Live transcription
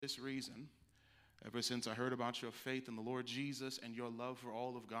this reason, ever since I heard about your faith in the Lord Jesus and your love for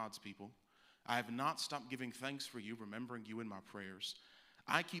all of God's people, I have not stopped giving thanks for you, remembering you in my prayers.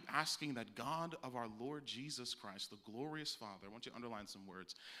 I keep asking that God of our Lord Jesus Christ, the glorious Father, I want you to underline some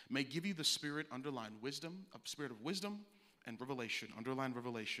words, may give you the spirit, underline wisdom, a spirit of wisdom and revelation, underline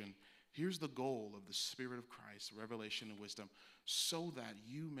revelation. Here's the goal of the Spirit of Christ, revelation and wisdom, so that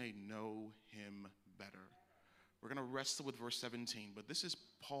you may know him better. We're going to wrestle with verse 17, but this is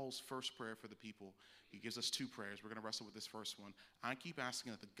Paul's first prayer for the people. He gives us two prayers. We're going to wrestle with this first one. I keep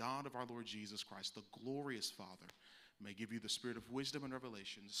asking that the God of our Lord Jesus Christ, the glorious Father, may give you the spirit of wisdom and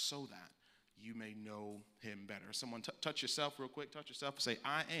revelation so that you may know him better. Someone touch yourself real quick. Touch yourself and say,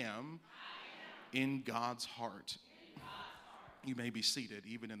 I am in God's heart. You may be seated,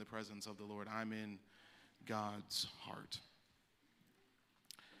 even in the presence of the Lord. I'm in God's heart.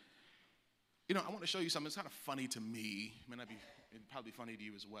 You know, I want to show you something. It's kind of funny to me. It'd probably be funny to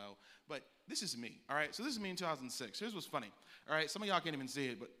you as well. But this is me, all right? So this is me in 2006. Here's what's funny, all right? Some of y'all can't even see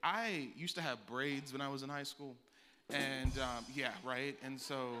it, but I used to have braids when I was in high school. And, yeah, right? And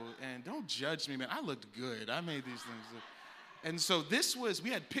don't judge me, man. I looked good. I made these things look. And so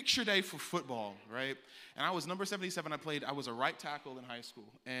we had picture day for football, right? And I was number 77. I was a right tackle in high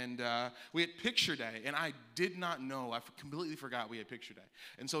school. And we had picture day, and I did not know. I completely forgot we had picture day.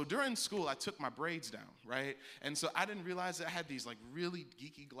 And so during school, I took my braids down, right? And so I didn't realize that I had these, like, really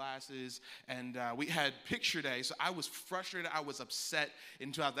geeky glasses, and we had picture day. So I was frustrated. I was upset.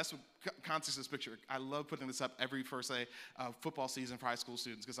 That's what context of this picture. I love putting this up every first day of football season for high school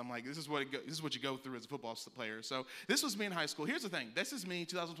students because I'm like, this is what you go through as a football player. So this was me in high school. Here's the thing. This is me,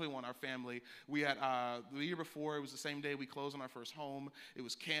 2021, our family. We had, the year before, it was the same day we closed on our first home. It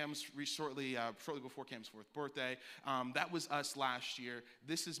was Cam's shortly before Cam's 4th birthday. That was us last year.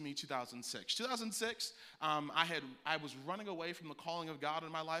 This is me, 2006. 2006, I was running away from the calling of God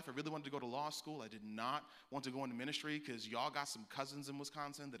in my life. I really wanted to go to law school. I did not want to go into ministry because y'all got some cousins in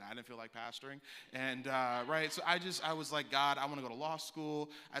Wisconsin that I didn't feel like pastoring. And, right, so I was like, God, I want to go to law school.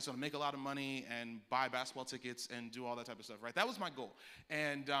 I just want to make a lot of money and buy basketball tickets and do all that type of stuff, right? That was my goal.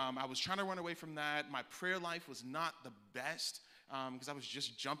 And I was trying to run away from that. My prayer life was not the best because I was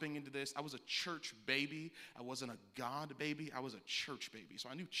just jumping into this. I was a church baby. I wasn't a God baby. I was a church baby. So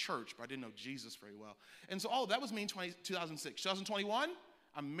I knew church, but I didn't know Jesus very well. And so that was me in 2006. 2021,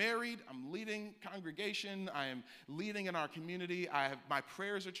 I'm married, I'm leading congregation, I am leading in our community. My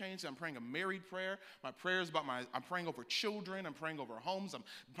prayers are changed. I'm praying a married prayer. My prayers I'm praying over children, I'm praying over homes, I'm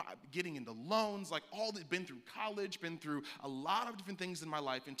getting into loans, been through college, been through a lot of different things in my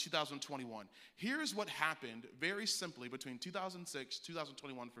life in 2021. Here's what happened very simply between 2006,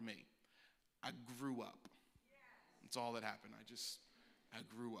 2021 for me. I grew up. That's all that happened. I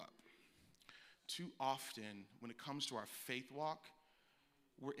grew up. Too often when it comes to our faith walk,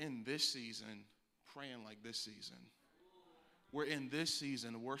 we're in this season praying like this season. We're in this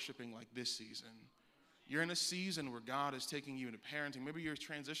season worshiping like this season. You're in a season where God is taking you into parenting. Maybe you're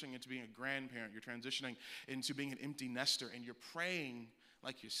transitioning into being a grandparent. You're transitioning into being an empty nester, and you're praying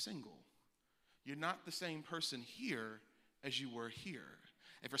like you're single. You're not the same person here as you were here.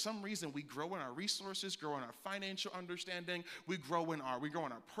 And for some reason, we grow in our resources, grow in our financial understanding, we grow in our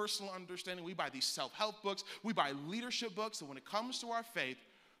personal understanding. We buy these self-help books, we buy leadership books, and when it comes to our faith,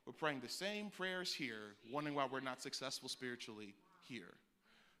 we're praying the same prayers here, wondering why we're not successful spiritually here.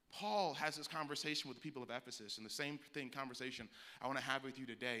 Paul has this conversation with the people of Ephesus, and the same conversation I want to have with you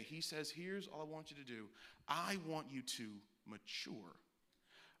today. He says, here's all I want you to do. I want you to mature.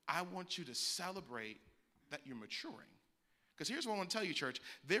 I want you to celebrate that you're maturing. Because here's what I want to tell you, church.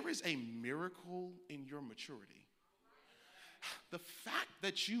 There is a miracle in your maturity. The fact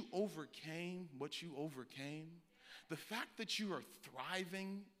that you overcame what you overcame, the fact that you are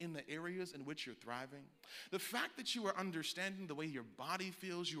thriving in the areas in which you're thriving, the fact that you are understanding the way your body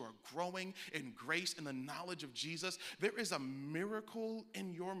feels, you are growing in grace and the knowledge of Jesus, there is a miracle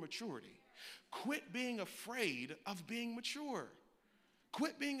in your maturity. Quit being afraid of being mature.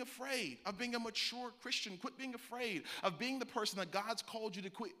 Quit being afraid of being a mature Christian. Quit being afraid of being the person that God's called you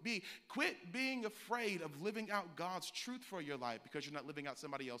to be. Quit being afraid of living out God's truth for your life because you're not living out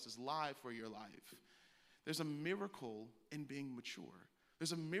somebody else's lie for your life. There's a miracle in being mature.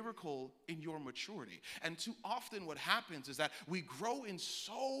 There's a miracle in your maturity. And too often what happens is that we grow in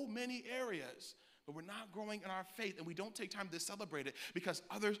so many areas, but we're not growing in our faith, and we don't take time to celebrate it because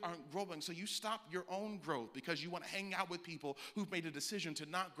others aren't growing. So you stop your own growth because you want to hang out with people who've made a decision to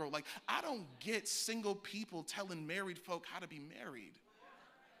not grow. Like, I don't get single people telling married folk how to be married.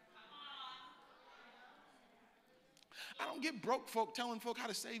 I don't get broke folk telling folk how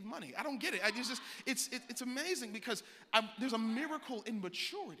to save money. I don't get it. It's amazing because there's a miracle in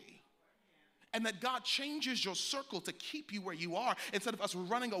maturity. And that God changes your circle to keep you where you are instead of us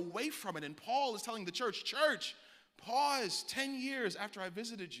running away from it. And Paul is telling the church, pause 10 years after I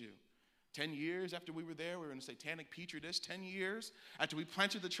visited you. 10 years after we were there, we were in a satanic petri dish. 10 years after we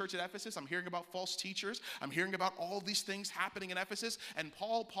planted the church at Ephesus, I'm hearing about false teachers. I'm hearing about all these things happening in Ephesus. And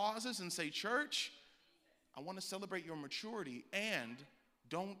Paul pauses and says, church, I want to celebrate your maturity and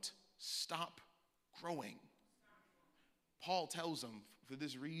don't stop growing. Paul tells them, for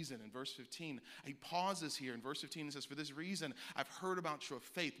this reason, in verse 15, he pauses here in verse 15 and says, for this reason, I've heard about your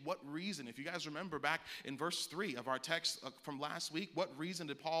faith. What reason? If you guys remember back in verse 3 of our text from last week, what reason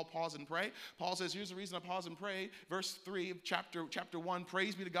did Paul pause and pray? Paul says, here's the reason I pause and pray. Verse 3 of chapter 1,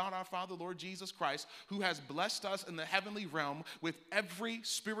 praise be to God our Father, Lord Jesus Christ, who has blessed us in the heavenly realm with every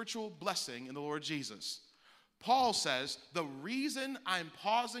spiritual blessing in the Lord Jesus. Paul says, the reason I'm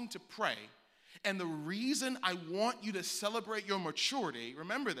pausing to pray and the reason I want you to celebrate your maturity,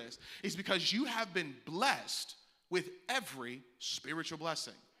 remember this, is because you have been blessed with every spiritual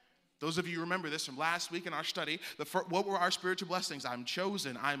blessing. Those of you who remember this from last week in our study, what were our spiritual blessings? I'm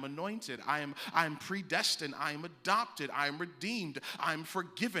chosen, I'm anointed, I'm predestined, I'm adopted, I'm redeemed, I'm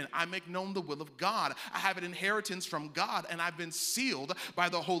forgiven, I make known the will of God. I have an inheritance from God, and I've been sealed by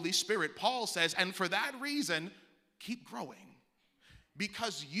the Holy Spirit. Paul says, and for that reason, keep growing.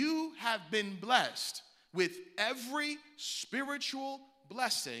 Because you have been blessed with every spiritual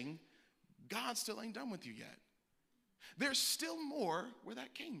blessing, God still ain't done with you yet. There's still more where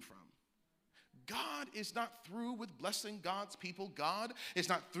that came from. God is not through with blessing God's people. God is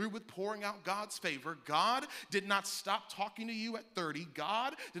not through with pouring out God's favor. God did not stop talking to you at 30.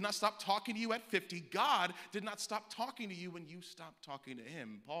 God did not stop talking to you at 50. God did not stop talking to you when you stopped talking to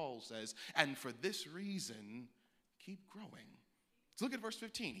him. Paul says, and for this reason, keep growing. So look at verse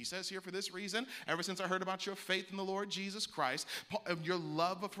 15. He says here, for this reason, ever since I heard about your faith in the Lord Jesus Christ, your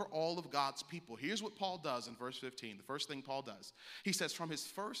love for all of God's people. Here's what Paul does in verse 15. The first thing Paul does. He says, from his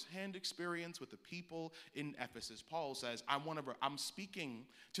firsthand experience with the people in Ephesus, Paul says, I'm speaking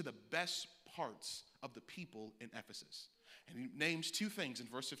to the best parts of the people in Ephesus. And he names two things in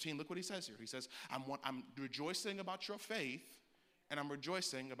verse 15. Look what he says here. He says, I'm rejoicing about your faith, and I'm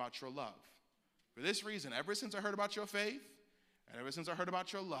rejoicing about your love. For this reason, ever since I heard about your faith, and ever since I heard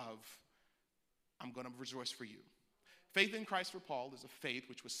about your love, I'm going to rejoice for you. Faith in Christ for Paul is a faith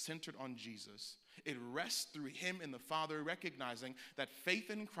which was centered on Jesus. It rests through him and the Father, recognizing that faith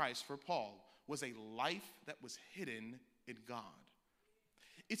in Christ for Paul was a life that was hidden in God.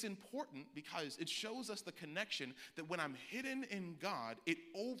 It's important because it shows us the connection that when I'm hidden in God, it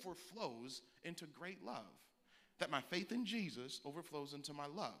overflows into great love. That my faith in Jesus overflows into my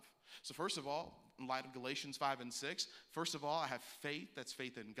love. So first of all, in light of Galatians 5 and 6, first of all, I have faith, that's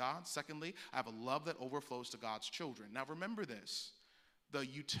faith in God. Secondly, I have a love that overflows to God's children. Now remember this, the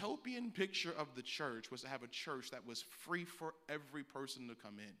utopian picture of the church was to have a church that was free for every person to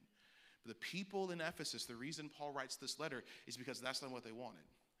come in. But the people in Ephesus, the reason Paul writes this letter is because that's not what they wanted.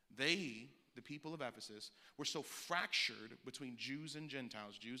 They, the people of Ephesus, were so fractured between Jews and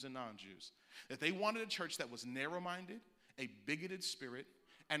Gentiles, Jews and non-Jews, that they wanted a church that was narrow-minded, a bigoted spirit,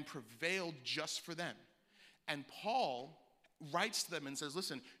 and prevailed just for them. And Paul writes to them and says,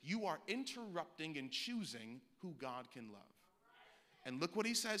 listen, you are interrupting and choosing who God can love. And look what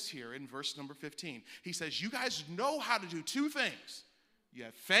he says here in verse number 15. He says, you guys know how to do two things. You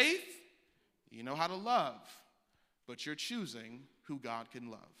have faith, you know how to love, but you're choosing who God can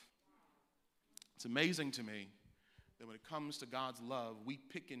love. It's amazing to me that when it comes to God's love, we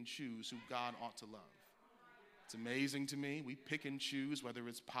pick and choose who God ought to love. It's amazing to me. We pick and choose whether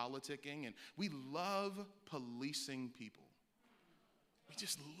it's politicking, and we love policing people. We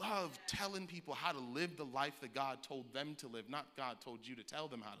just love telling people how to live the life that God told them to live, not God told you to tell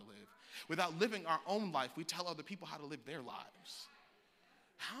them how to live. Without living our own life, we tell other people how to live their lives.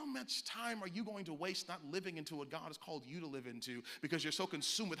 How much time are you going to waste not living into what God has called you to live into because you're so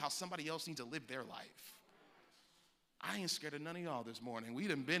consumed with how somebody else needs to live their life? I ain't scared of none of y'all this morning. We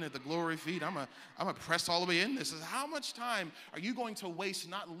done been at the glory feet. I'm a press all the way in. This is how much time are you going to waste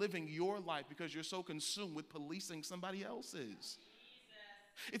not living your life because you're so consumed with policing somebody else's?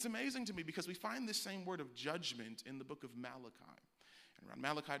 It's amazing to me because we find this same word of judgment in the book of Malachi. And around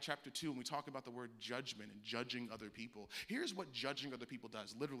Malachi chapter 2, when we talk about the word judgment and judging other people, here's what judging other people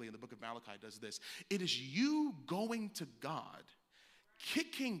does. Literally in the book of Malachi does this. It is you going to God,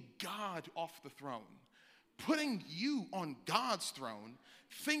 kicking God off the throne, putting you on God's throne,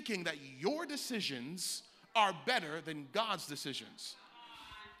 thinking that your decisions are better than God's decisions.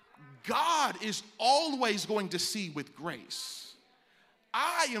 God is always going to see with grace.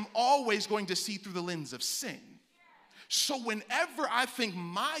 I am always going to see through the lens of sin. So whenever I think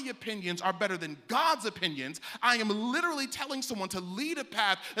my opinions are better than God's opinions, I am literally telling someone to lead a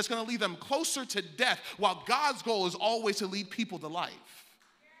path that's going to lead them closer to death, while God's goal is always to lead people to life.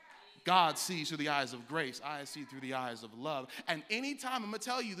 God sees through the eyes of grace. I see through the eyes of love. And anytime, I'm going to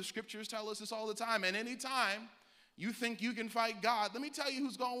tell you, the scriptures tell us this all the time, and anytime you think you can fight God, let me tell you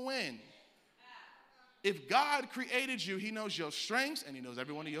who's going to win. If God created you, he knows your strengths and he knows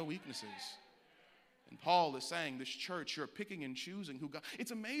every one of your weaknesses. And Paul is saying, this church, you're picking and choosing who God.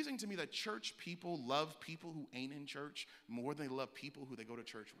 It's amazing to me that church people love people who ain't in church more than they love people who they go to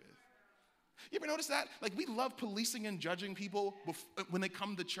church with. You ever notice that? Like, we love policing and judging people when they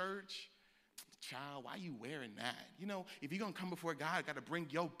come to church. Child, why are you wearing that? You know, if you're going to come before God, you got to bring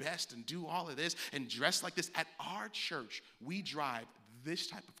your best and do all of this and dress like this. At our church, we drive this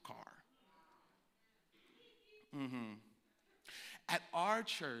type of car. At our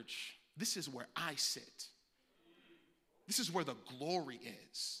church, this is where I sit. This is where the glory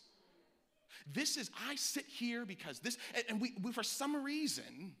is. I sit here because this, and we for some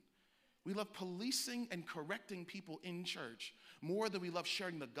reason, we love policing and correcting people in church more than we love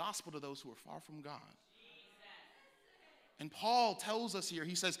sharing the gospel to those who are far from God. And Paul tells us here,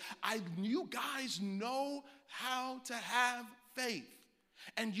 he says, you guys know how to have faith,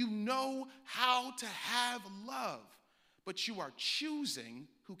 and you know how to have love, but you are choosing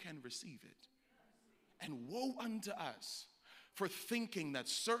who can receive it. And woe unto us for thinking that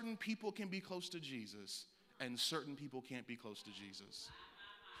certain people can be close to Jesus and certain people can't be close to Jesus.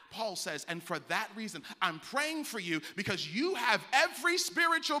 Paul says, and for that reason, I'm praying for you because you have every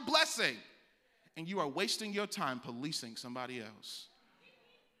spiritual blessing and you are wasting your time policing somebody else.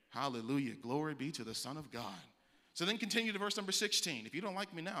 Hallelujah. Glory be to the Son of God. So then continue to verse number 16. If you don't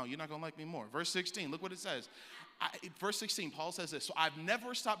like me now, you're not going to like me more. Verse 16, look what it says. Verse 16, Paul says this, so I've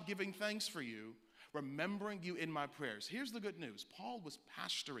never stopped giving thanks for you, remembering you in my prayers. Here's the good news. Paul was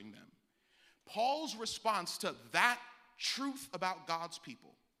pastoring them. Paul's response to that truth about God's people,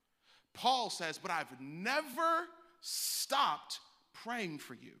 Paul says, but I've never stopped praying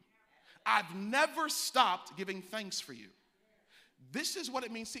for you. I've never stopped giving thanks for you. This is what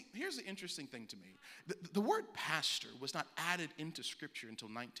it means. See, here's the interesting thing to me. The word pastor was not added into Scripture until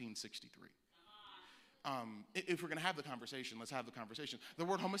 1963. If we're going to have the conversation, let's have the conversation. The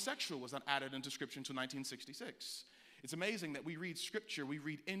word homosexual was not added into Scripture until 1966. It's amazing that we read Scripture, we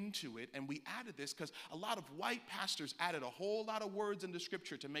read into it, and we added this because a lot of white pastors added a whole lot of words into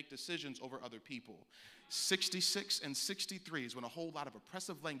Scripture to make decisions over other people. 66 and 63 is when a whole lot of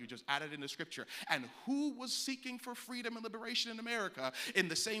oppressive language was added into Scripture. And who was seeking for freedom and liberation in America? In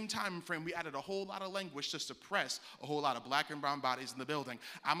the same time frame, we added a whole lot of language to suppress a whole lot of black and brown bodies in the building.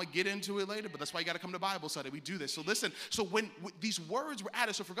 I'm going to get into it later, but that's why you got to come to Bible study. We do this. So listen, so when these words were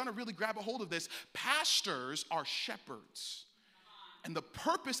added, so if we're going to really grab a hold of this, pastors are shepherds. And the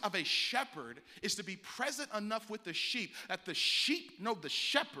purpose of a shepherd is to be present enough with the sheep that the sheep know the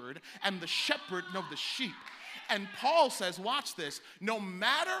shepherd and the shepherd know the sheep. And Paul says, watch this, no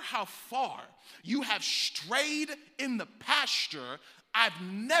matter how far you have strayed in the pasture, I've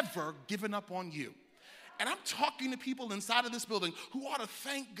never given up on you. And I'm talking to people inside of this building who ought to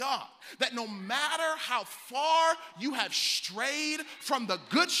thank God that no matter how far you have strayed from the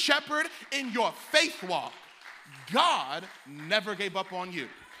good shepherd in your faith walk, God never gave up on you.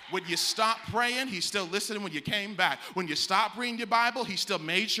 When you stopped praying, he's still listening when you came back. When you stopped reading your Bible, he still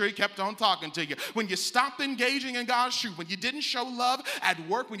made sure he kept on talking to you. When you stopped engaging in God's truth, when you didn't show love at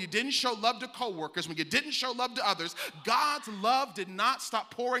work, when you didn't show love to coworkers, when you didn't show love to others, God's love did not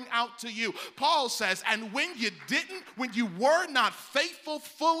stop pouring out to you. Paul says, and when you didn't, when you were not faithful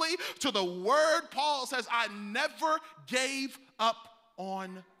fully to the word, Paul says, I never gave up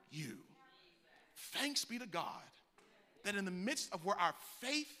on you. Thanks be to God that in the midst of where our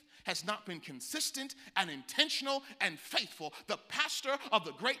faith has not been consistent and intentional and faithful, the pastor of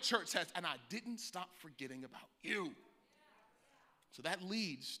the great church says, and I didn't stop forgetting about you. So that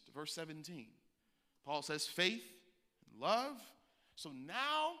leads to verse 17. Paul says faith and love. So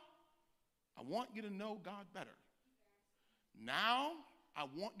now I want you to know God better. Now I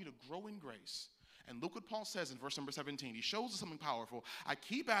want you to grow in grace. And look what Paul says in verse number 17. He shows us something powerful. I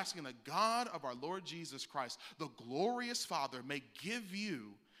keep asking that God of our Lord Jesus Christ, the glorious Father, may give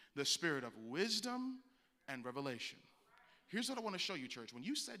you the spirit of wisdom and revelation. Here's what I want to show you, church. When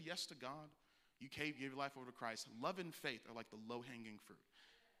you said yes to God, you gave your life over to Christ, love and faith are like the low-hanging fruit.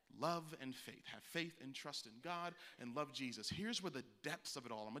 love and faith. Have faith and trust in God and love Jesus. Here's where the depths of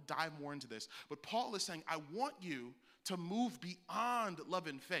it all, I'm going to dive more into this. But Paul is saying, I want you to move beyond love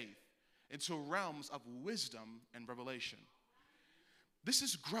and faith into realms of wisdom and revelation. This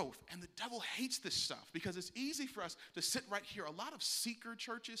is growth, and the devil hates this stuff because it's easy for us to sit right here. A lot of seeker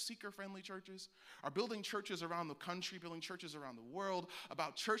churches, seeker-friendly churches, are building churches around the country, building churches around the world,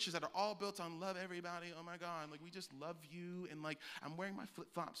 about churches that are all built on love everybody. Oh my God, like we just love you, and like I'm wearing my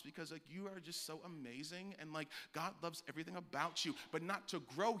flip-flops because like you are just so amazing, and like God loves everything about you, but not to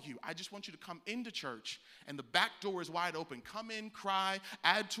grow you. I just want you to come into church, and the back door is wide open. Come in, cry,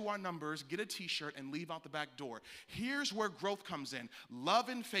 add to our numbers, get a t-shirt, and leave out the back door. Here's where growth comes in. Love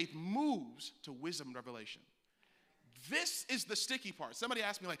and faith moves to wisdom and revelation. This is the sticky part. Somebody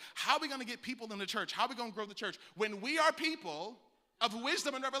asked me, like, how are we going to get people in the church? How are we going to grow the church? When we are people of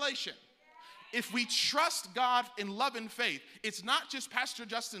wisdom and revelation. If we trust God in love and faith, it's not just Pastor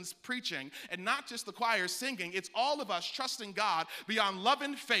Justin's preaching and not just the choir singing. It's all of us trusting God beyond love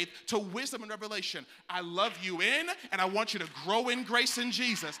and faith to wisdom and revelation. I love you in, and I want you to grow in grace in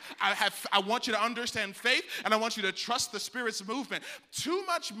Jesus. I want you to understand faith, and I want you to trust the Spirit's movement. Too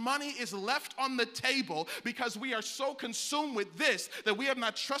much money is left on the table because we are so consumed with this that we have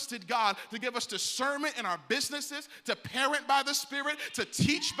not trusted God to give us discernment in our businesses, to parent by the Spirit, to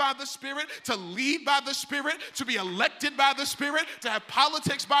teach by the Spirit, to lead by the Spirit, to be elected by the Spirit, to have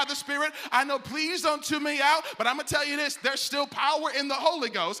politics by the Spirit. I know, please don't tune me out, but I'm going to tell you this, there's still power in the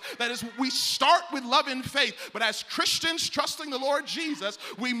Holy Ghost. That is, we start with love and faith, but as Christians trusting the Lord Jesus,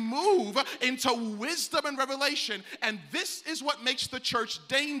 we move into wisdom and revelation, and this is what makes the church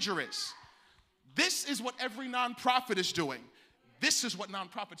dangerous. This is what every nonprofit is doing. This is what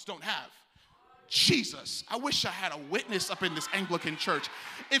nonprofits don't have. Jesus, I wish I had a witness up in this Anglican church.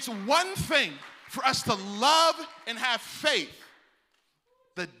 It's one thing for us to love and have faith,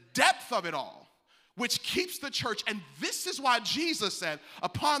 the depth of it all, which keeps the church. And this is why Jesus said,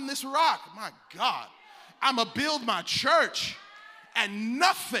 upon this rock, my God, I'm going to build my church, and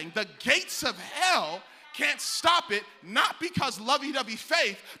nothing, the gates of hell can't stop it, not because lovey-dovey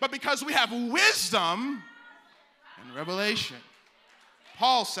faith, but because we have wisdom and revelation.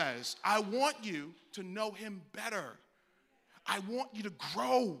 Paul says, I want you to know him better. I want you to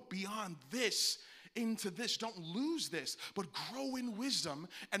grow beyond this into this. Don't lose this, but grow in wisdom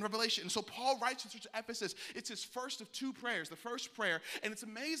and revelation. And so Paul writes to Ephesus. It's his first of two prayers, the first prayer. And it's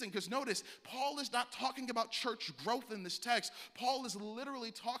amazing because notice, Paul is not talking about church growth in this text. Paul is literally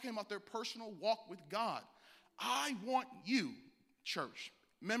talking about their personal walk with God. I want you, church,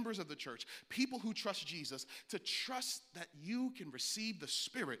 members of the church, people who trust Jesus, to trust that you can receive the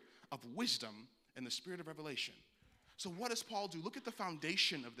spirit of wisdom and the spirit of revelation. So what does Paul do? Look at the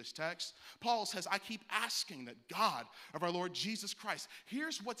foundation of this text. Paul says, I keep asking that God of our Lord Jesus Christ.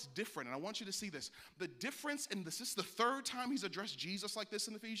 Here's what's different, and I want you to see this. The difference, and this is the third time he's addressed Jesus like this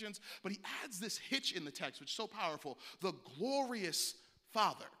in Ephesians, but he adds this hitch in the text, which is so powerful. The glorious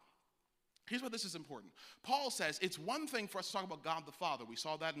Father. Here's why this is important. Paul says it's one thing for us to talk about God the Father. We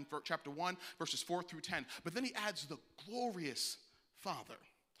saw that in chapter 1, verses 4 through 10. But then he adds the glorious Father.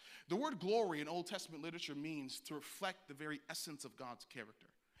 The word glory in Old Testament literature means to reflect the very essence of God's character.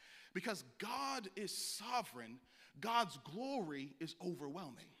 Because God is sovereign, God's glory is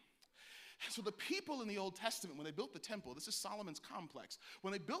overwhelming. So the people in the Old Testament, when they built the temple, this is Solomon's complex.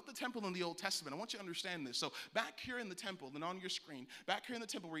 When they built the temple in the Old Testament, I want you to understand this. So back here in the temple, then on your screen, back here in the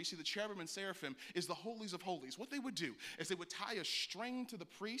temple where you see the cherubim and seraphim is the holies of holies. What they would do is they would tie a string to the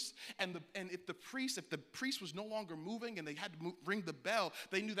priest, and if the priest was no longer moving and they had to ring the bell,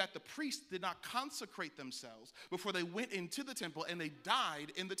 they knew that the priest did not consecrate themselves before they went into the temple, and they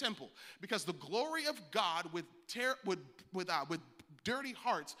died in the temple. Because the glory of God with dirty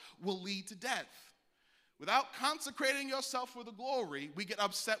hearts will lead to death. Without consecrating yourself for the glory, we get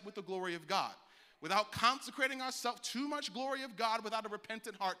upset with the glory of God. Without consecrating ourselves, too much glory of God without a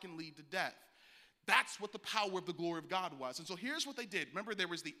repentant heart can lead to death. That's what the power of the glory of God was. And so here's what they did. Remember, there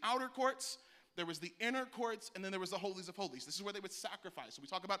was the outer courts, there was the inner courts, and then there was the holies of holies. This is where they would sacrifice. So we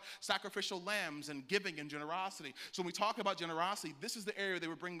talk about sacrificial lambs and giving and generosity. So when we talk about generosity, this is the area they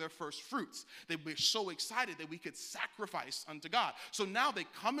would bring their first fruits. They were so excited that we could sacrifice unto God. So now they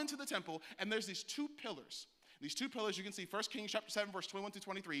come into the temple, and there's these two pillars. These two pillars, you can see 1 Kings chapter 7, verse 21 to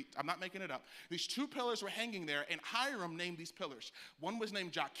 23. I'm not making it up. These two pillars were hanging there, and Hiram named these pillars. One was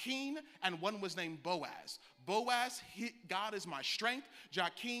named Jachin, and one was named Boaz. Boaz, God is my strength.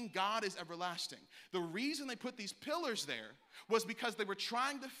 Jachin, God is everlasting. The reason they put these pillars there was because they were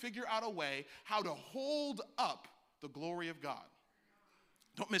trying to figure out a way how to hold up the glory of God.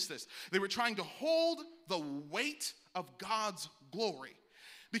 Don't miss this. They were trying to hold the weight of God's glory.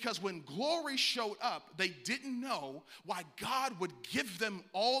 Because when glory showed up, they didn't know why God would give them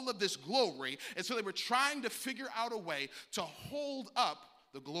all of this glory. And so they were trying to figure out a way to hold up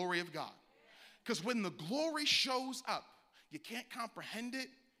the glory of God. Because when the glory shows up, you can't comprehend it.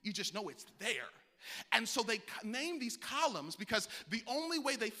 You just know it's there. And so they named these columns because the only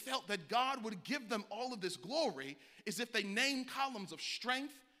way they felt that God would give them all of this glory is if they named columns of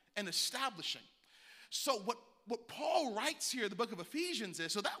strength and establishing. So what Paul writes here in the book of Ephesians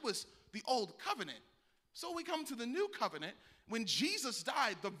is, so that was the old covenant. So we come to the new covenant. When Jesus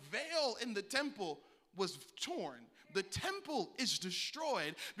died, the veil in the temple was torn. The temple is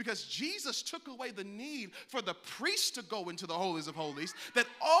destroyed because Jesus took away the need for the priest to go into the holies of holies, that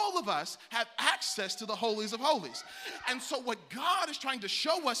all of us have access to the holies of holies. And so what God is trying to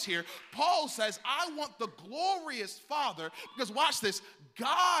show us here, Paul says, I want the glorious Father, because watch this,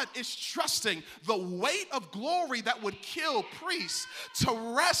 God is trusting the weight of glory that would kill priests to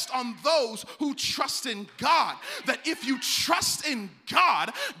rest on those who trust in God. That if you trust in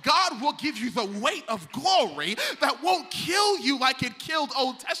God, God will give you the weight of glory that won't kill you like it killed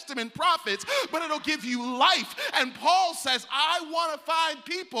Old Testament prophets, but it'll give you life. And Paul says, I want to find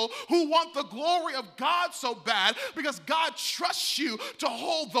people who want the glory of God so bad because God trusts you to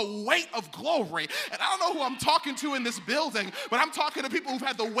hold the weight of glory. And I don't know who I'm talking to in this building, but I'm talking to people who've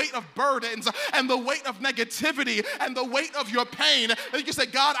had the weight of burdens and the weight of negativity and the weight of your pain. And you can say,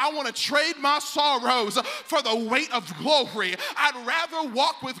 God, I want to trade my sorrows for the weight of glory. I'd rather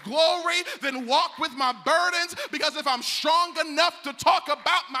walk with glory than walk with my burdens, because if I'm strong enough to talk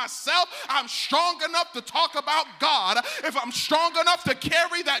about myself, I'm strong enough to talk about God. If I'm strong enough to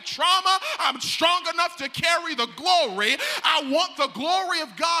carry that trauma, I'm strong enough to carry the glory. I want the glory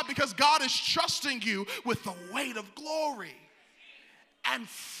of God because God is trusting you with the weight of glory. And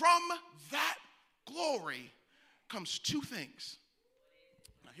from that glory comes two things.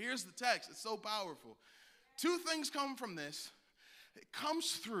 Now here's the text. It's so powerful. Two things come from this. It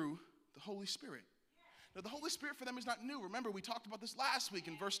comes through the Holy Spirit. Now, the Holy Spirit for them is not new. Remember, we talked about this last week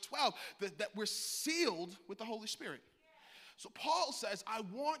in verse 12, that we're sealed with the Holy Spirit. So Paul says, I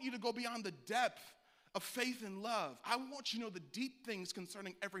want you to go beyond the depth of faith and love. I want you to know the deep things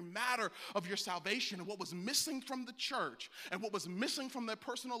concerning every matter of your salvation. And what was missing from the church and what was missing from their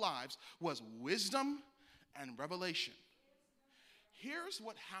personal lives was wisdom and revelation. Here's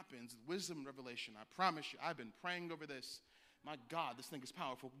what happens with wisdom and revelation. I promise you, I've been praying over this. My God, this thing is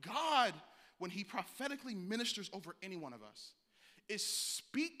powerful. God, when he prophetically ministers over any one of us, is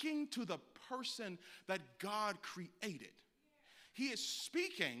speaking to the person that God created. He is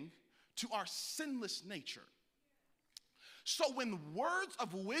speaking to our sinless nature. So when words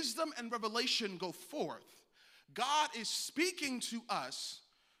of wisdom and revelation go forth, God is speaking to us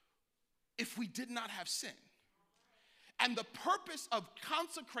if we did not have sin. And the purpose of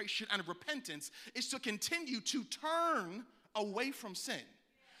consecration and repentance is to continue to turn away from sin,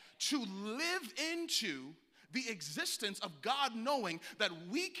 to live into the existence of God, knowing that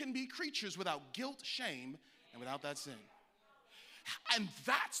we can be creatures without guilt, shame, and without that sin. And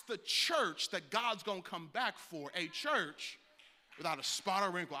that's the church that God's going to come back for, a church without a spot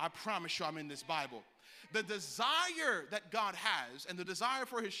or wrinkle. I promise you I'm in this Bible. The desire that God has and the desire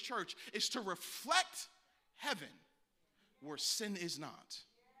for his church is to reflect heaven where sin is not.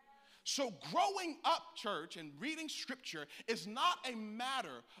 So growing up, church, and reading scripture is not a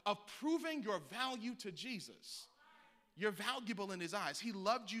matter of proving your value to Jesus. You're valuable in his eyes. He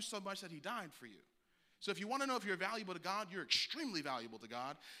loved you so much that he died for you. So if you want to know if you're valuable to God, you're extremely valuable to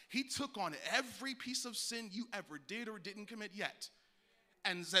God. He took on every piece of sin you ever did or didn't commit yet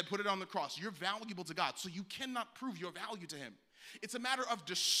and said, put it on the cross. You're valuable to God, so you cannot prove your value to him. It's a matter of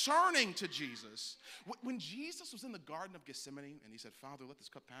discerning to Jesus. When Jesus was in the Garden of Gethsemane and he said, Father, let this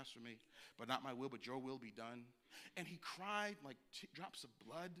cup pass from me, but not my will, but your will be done. And he cried like drops of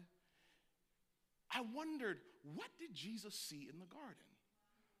blood. I wondered, what did Jesus see in the garden?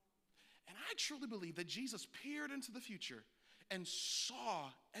 And I truly believe that Jesus peered into the future and saw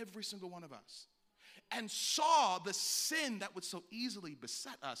every single one of us and saw the sin that would so easily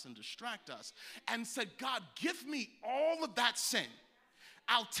beset us and distract us and said, God, give me all of that sin.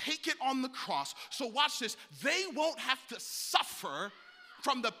 I'll take it on the cross. So watch this. They won't have to suffer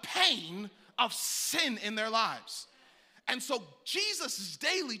from the pain of sin in their lives. And so Jesus is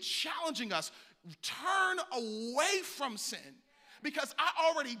daily challenging us, turn away from sin, because I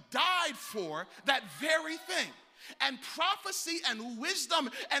already died for that very thing. And prophecy and wisdom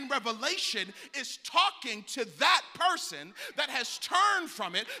and revelation is talking to that person that has turned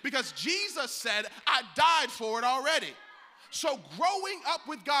from it, because Jesus said, I died for it already. So growing up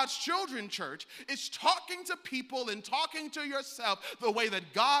with God's children, church, is talking to people and talking to yourself the way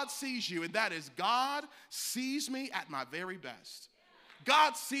that God sees you, and that is God sees me at my very best.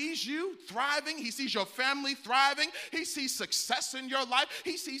 God sees you thriving. He sees your family thriving. He sees success in your life.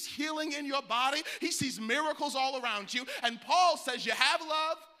 He sees healing in your body. He sees miracles all around you. And Paul says you have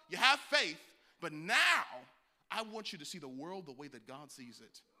love, you have faith, but now I want you to see the world the way that God sees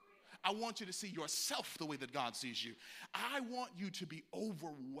it. I want you to see yourself the way that God sees you. I want you to be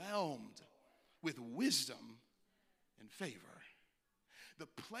overwhelmed with wisdom and favor. The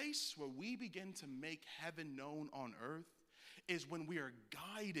place where we begin to make heaven known on earth is when we are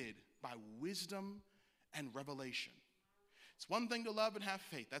guided by wisdom and revelation. It's one thing to love and have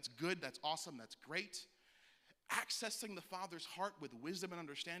faith. That's good, that's awesome, that's great. Accessing the Father's heart with wisdom and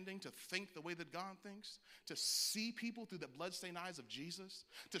understanding, to think the way that God thinks, to see people through the bloodstained eyes of Jesus,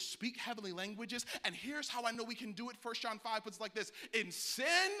 to speak heavenly languages. And here's how I know we can do it. 1 John 5 puts it like this: in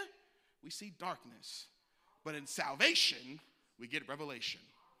sin, we see darkness, but in salvation, we get revelation.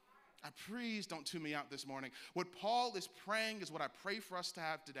 Please don't tune me out this morning. What Paul is praying is what I pray for us to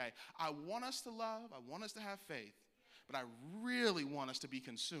have today. I want us to love, I want us to have faith, but I really want us to be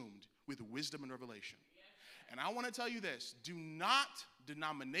consumed with wisdom and revelation. And I want to tell you this: do not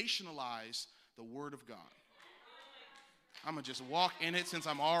denominationalize the Word of God. I'm going to just walk in it since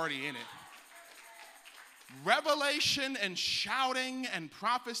I'm already in it. Revelation and shouting and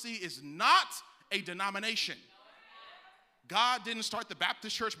prophecy is not a denomination. God didn't start the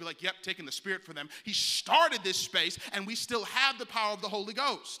Baptist church and be like, yep, taking the Spirit for them. He started this space, and we still have the power of the Holy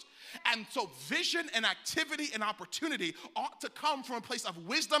Ghost. And so vision and activity and opportunity ought to come from a place of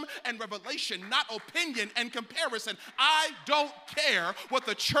wisdom and revelation, not opinion and comparison. I don't care what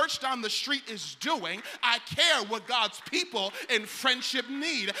the church down the street is doing. I care what God's people in friendship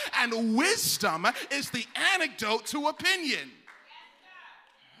need. And wisdom is the antidote to opinion.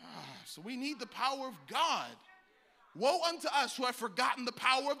 So we need the power of God. Woe unto us who have forgotten the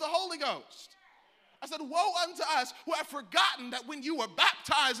power of the Holy Ghost. I said, woe unto us who have forgotten that when you were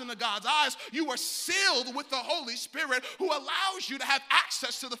baptized into God's eyes, you were sealed with the Holy Spirit, who allows you to have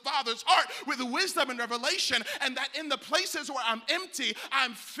access to the Father's heart with wisdom and revelation, and that in the places where I'm empty,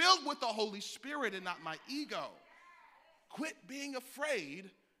 I'm filled with the Holy Spirit and not my ego. Quit being afraid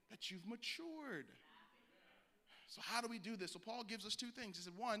that you've matured. So how do we do this? So Paul gives us two things. He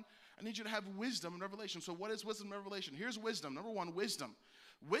said, one, I need you to have wisdom and revelation. So what is wisdom and revelation? Here's wisdom. Number one, wisdom.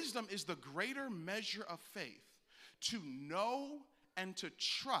 Wisdom is the greater measure of faith to know and to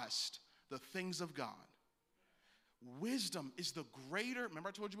trust the things of God. Wisdom is the greater, remember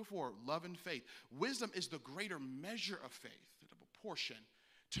I told you before, love and faith. Wisdom is the greater measure of faith, the proportion,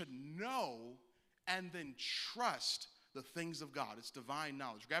 to know and then trust the things of God. It's divine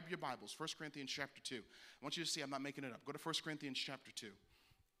knowledge. Grab your Bibles, 1 Corinthians chapter 2. I want you to see I'm not making it up. Go to 1 Corinthians chapter 2.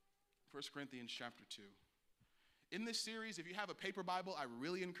 1 Corinthians chapter 2. In this series, if you have a paper Bible, I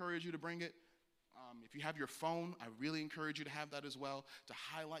really encourage you to bring it. If you have your phone, I really encourage you to have that as well, to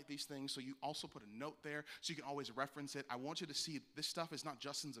highlight these things so you also put a note there so you can always reference it. I want you to see this stuff is not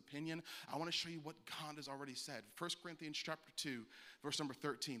Justin's opinion. I want to show you what God has already said. 1 Corinthians chapter 2, verse number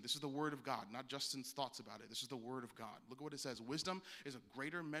 13. This is the word of God, not Justin's thoughts about it. This is the word of God. Look at what it says. Wisdom is a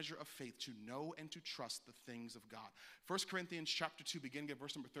greater measure of faith to know and to trust the things of God. 1 Corinthians chapter 2, beginning at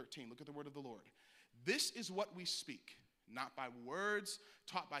verse number 13. Look at the word of the Lord. This is what we speak, not by words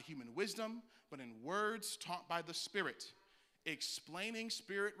taught by human wisdom, but in words taught by the Spirit, explaining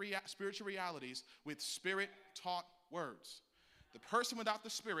spiritual realities with Spirit-taught words. The person without the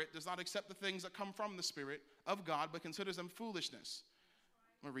Spirit does not accept the things that come from the Spirit of God, but considers them foolishness.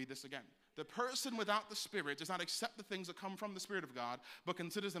 I'm going to read this again. The person without the Spirit does not accept the things that come from the Spirit of God, but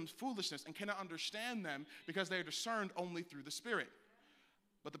considers them foolishness and cannot understand them because they are discerned only through the Spirit.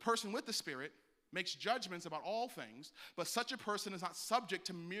 But the person with the Spirit makes judgments about all things, but such a person is not subject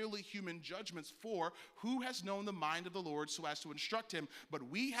to merely human judgments, for who has known the mind of the Lord so as to instruct him? But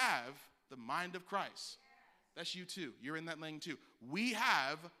we have the mind of Christ. That's you too. You're in that lane too. We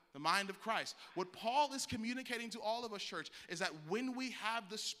have the mind of Christ. What Paul is communicating to all of us, church, is that when we have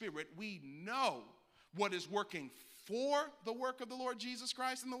the Spirit, we know what is working for the work of the Lord Jesus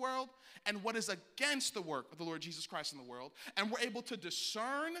Christ in the world and what is against the work of the Lord Jesus Christ in the world. And we're able to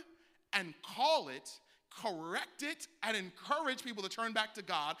discern and call it, correct it, and encourage people to turn back to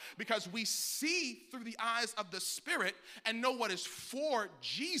God because we see through the eyes of the Spirit and know what is for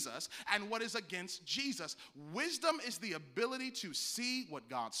Jesus and what is against Jesus. Wisdom is the ability to see what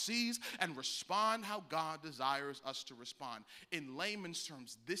God sees and respond how God desires us to respond. In layman's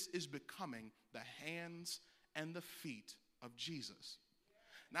terms, this is becoming the hands and the feet of Jesus.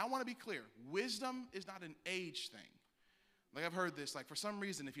 Now I want to be clear. Wisdom is not an age thing. Like I've heard this, like for some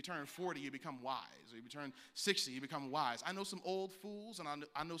reason, if you turn 40, you become wise. Or if you turn 60, you become wise. I know some old fools and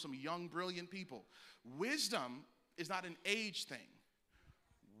I know some young, brilliant people. Wisdom is not an age thing.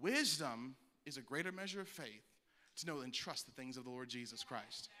 Wisdom is a greater measure of faith to know and trust the things of the Lord Jesus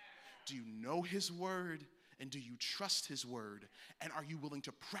Christ. Do you know his word? And do you trust his word? And are you willing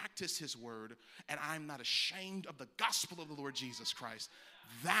to practice his word? And I'm not ashamed of the gospel of the Lord Jesus Christ.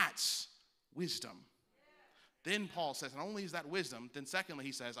 That's wisdom. Then Paul says, not only is that wisdom, then secondly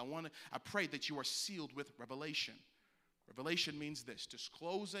he says, I pray that you are sealed with revelation. Revelation means this: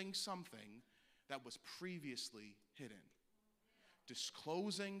 disclosing something that was previously hidden.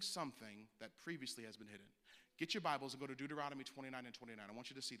 Disclosing something that previously has been hidden. Get your Bibles and go to Deuteronomy 29 and 29. I want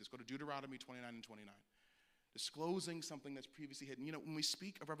you to see this. Go to Deuteronomy 29 and 29. Disclosing something that's previously hidden. You know, when we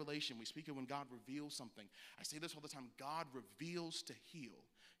speak of revelation, we speak of when God reveals something. I say this all the time. God reveals to heal.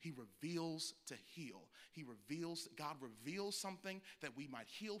 He reveals to heal. God reveals something that we might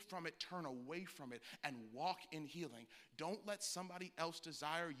heal from it, turn away from it, and walk in healing. Don't let somebody else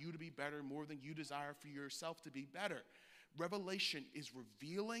desire you to be better more than you desire for yourself to be better. Revelation is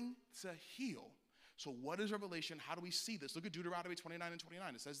revealing to heal. So what is revelation? How do we see this? Look at Deuteronomy 29 and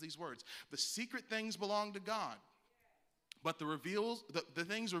 29. It says these words: the secret things belong to God, but the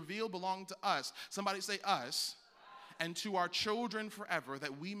things revealed belong to us. Somebody say us. And to our children forever,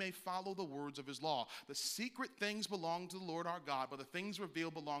 that we may follow the words of his law. The secret things belong to the Lord our God, but the things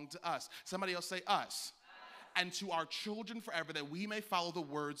revealed belong to us. Somebody else say us. And to our children forever, that we may follow the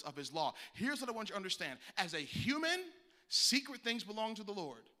words of his law. Here's what I want you to understand. As a human, secret things belong to the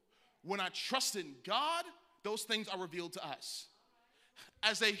Lord. When I trust in God, those things are revealed to us.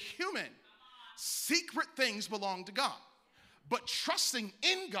 As a human, secret things belong to God. But trusting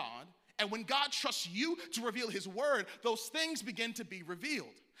in God, and when God trusts you to reveal his word, those things begin to be revealed.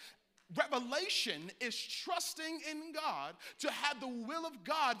 Revelation is trusting in God to have the will of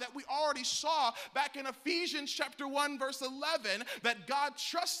God that we already saw back in Ephesians chapter 1 verse 11, that God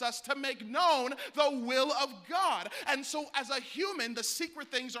trusts us to make known the will of God. And so as a human, the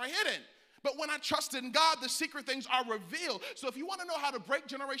secret things are hidden. But when I trust in God, the secret things are revealed. So if you want to know how to break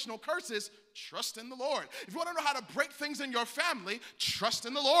generational curses, trust in the Lord. If you want to know how to break things in your family, trust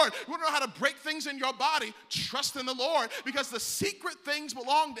in the Lord. If you want to know how to break things in your body, trust in the Lord. Because the secret things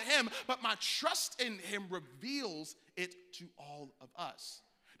belong to him, but my trust in him reveals it to all of us.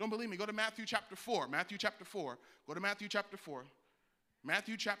 Don't believe me? Go to Matthew chapter 4. Matthew chapter 4. Go to Matthew chapter 4.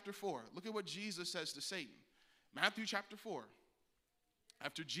 Matthew chapter 4. Look at what Jesus says to Satan. Matthew chapter 4.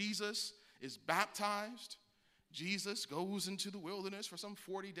 After Jesus is baptized, Jesus goes into the wilderness for some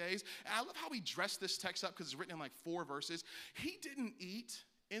 40 days. And I love how he dressed this text up because it's written in like 4 verses. He didn't eat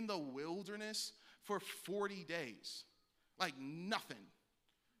in the wilderness for 40 days. Like nothing.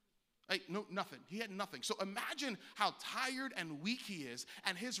 Nothing. He had nothing. So imagine how tired and weak he is.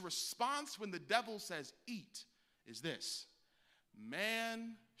 And his response when the devil says, eat, is this: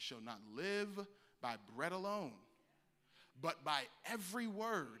 man shall not live by bread alone, but by every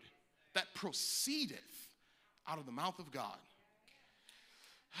word that proceedeth out of the mouth of God.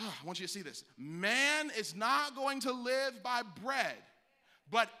 I want you to see this. Man is not going to live by bread,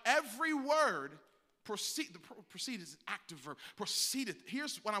 but every word proceed is an active verb. Proceedeth.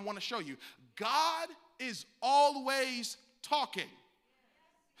 Here's what I want to show you. God is always talking.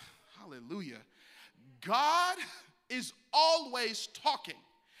 Hallelujah. God is always talking.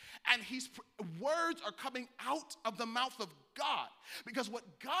 And words are coming out of the mouth of God. Because what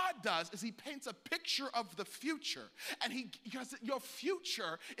God does is he paints a picture of the future. And because your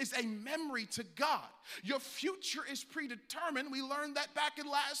future is a memory to God. Your future is predetermined. We learned that back in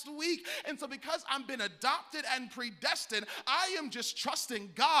last week. And so because I've been adopted and predestined, I am just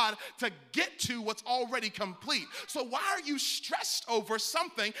trusting God to get to what's already complete. So why are you stressed over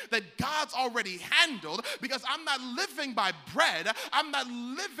something that God's already handled? Because I'm not living by bread. I'm not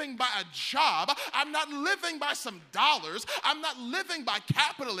living by a job. I'm not living by some dollars. I'm not living by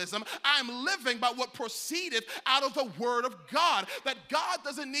capitalism. I'm living by what proceedeth out of the word of God. That God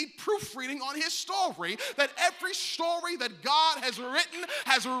doesn't need proofreading on his story. That every story that God has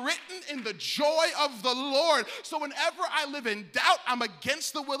written in the joy of the Lord. So whenever I live in doubt, I'm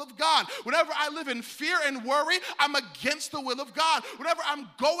against the will of God. Whenever I live in fear and worry, I'm against the will of God. Whenever I'm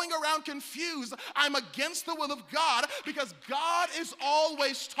going around confused, I'm against the will of God, because God is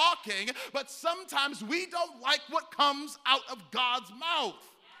always talking, but sometimes we don't like what comes out of God's mouth.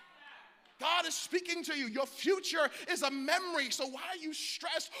 God is speaking to you. Your future is a memory. So why are you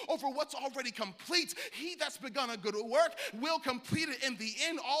stressed over what's already complete? He that's begun a good work will complete it. In the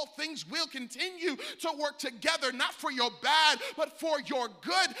end, all things will continue to work together, not for your bad, but for your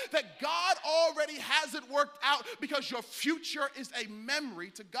good, that God already has it worked out because your future is a memory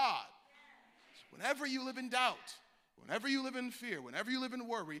to God. So whenever you live in doubt, whenever you live in fear, whenever you live in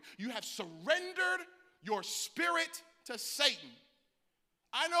worry, you have surrendered your spirit to Satan.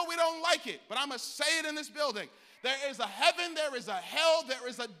 I know we don't like it, but I'm going to say it in this building. There is a heaven, there is a hell, there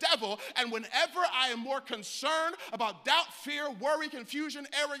is a devil, and whenever I am more concerned about doubt, fear, worry, confusion,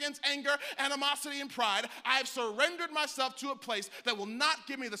 arrogance, anger, animosity, and pride, I have surrendered myself to a place that will not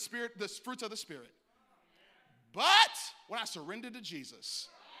give me the fruits of the Spirit. But when I surrendered to Jesus,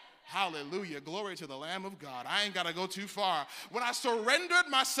 hallelujah, glory to the Lamb of God. I ain't got to go too far. When I surrendered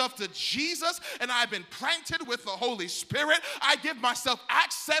myself to Jesus and I've been planted with the Holy Spirit, I give myself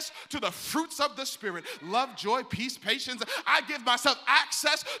access to the fruits of the Spirit. Love, joy, peace, patience. I give myself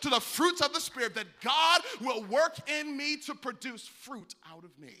access to the fruits of the Spirit that God will work in me to produce fruit out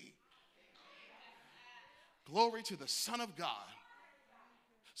of me. Glory to the Son of God.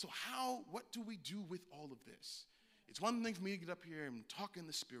 So what do we do with all of this? It's one thing for me to get up here and talk in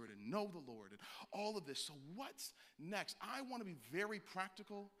the Spirit and know the Lord and all of this. So what's next? I want to be very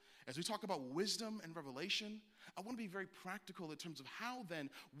practical. As we talk about wisdom and revelation, I want to be very practical in terms of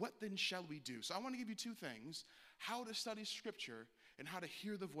what then shall we do? So I want to give you two things: how to study Scripture and how to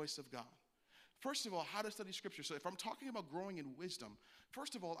hear the voice of God. First of all, how to study Scripture. So if I'm talking about growing in wisdom,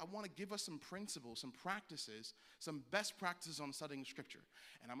 first of all, I want to give us some principles, some practices, some best practices on studying Scripture.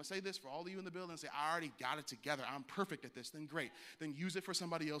 And I'm going to say this for all of you in the building and say, I already got it together. I'm perfect at this. Then great. Then use it for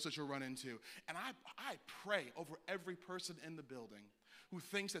somebody else that you'll run into. And I pray over every person in the building who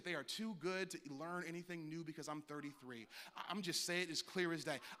thinks that they are too good to learn anything new because I'm 33. I'm just saying it as clear as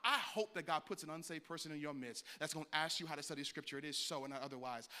day. I hope that God puts an unsaved person in your midst that's going to ask you how to study Scripture. It is so and not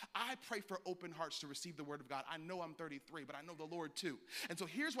otherwise. I pray for open hearts to receive the Word of God. I know I'm 33, but I know the Lord too. And so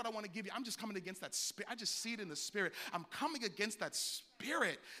here's what I want to give you. I'm just coming against that spirit. I just see it in the Spirit. I'm coming against that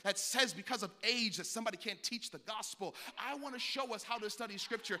spirit that says because of age that somebody can't teach the gospel. I want to show us how to study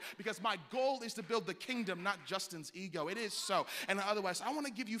Scripture because my goal is to build the kingdom, not Justin's ego. It is so. And otherwise, I want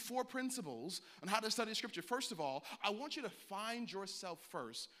to give you 4 principles on how to study Scripture. First of all, I want you to find yourself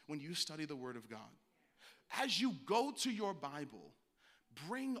first when you study the Word of God. As you go to your Bible,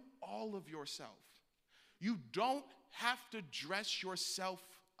 bring all of yourself. You don't have to dress yourself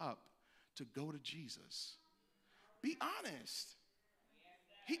up to go to Jesus. Be honest.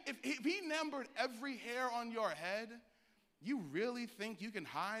 If he numbered every hair on your head, you really think you can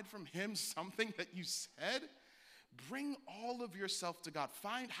hide from him something that you said? Bring all of yourself to God.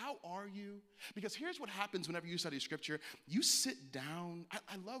 Find, how are you? Because here's what happens whenever you study Scripture. You sit down.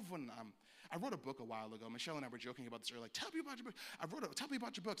 I love when I wrote a book a while ago. Michelle and I were joking about this earlier. Like, tell me about your book. Tell me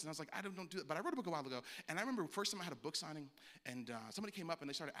about your books. And I was like, I don't do it. But I wrote a book a while ago. And I remember first time I had a book signing, and somebody came up and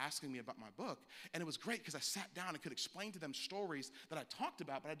they started asking me about my book. And it was great because I sat down and could explain to them stories that I talked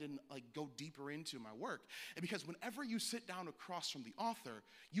about, but I didn't go deeper into my work. And because whenever you sit down across from the author,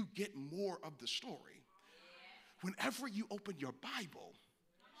 you get more of the story. Whenever you open your Bible,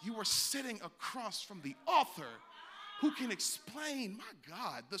 you are sitting across from the author who can explain, my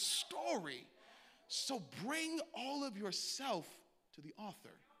God, the story. So bring all of yourself to the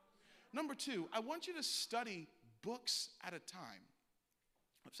author. Number 2, I want you to study books at a time.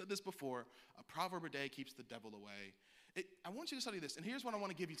 I've said this before, a proverb a day keeps the devil away. I want you to study this, and here's what I want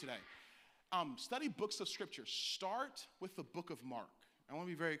to give you today. Study books of Scripture. Start with the book of Mark. I want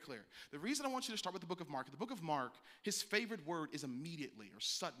to be very clear. The reason I want you to start with the book of Mark, his favorite word is immediately or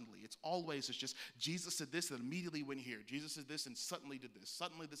suddenly. It's just Jesus said this and immediately went here. Jesus said this and suddenly did this.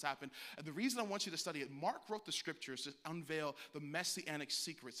 Suddenly this happened. And the reason I want you to study it, Mark wrote the Scriptures to unveil the messianic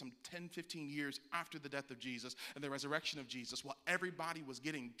secret some 10, 15 years after the death of Jesus and the resurrection of Jesus. While everybody was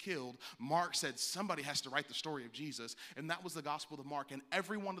getting killed, Mark said somebody has to write the story of Jesus. And that was the Gospel of Mark. And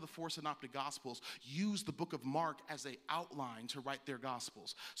every one of the 4 synoptic Gospels used the book of Mark as an outline to write their Gospels.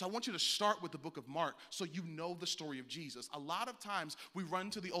 So I want you to start with the book of Mark so you know the story of Jesus. A lot of times we run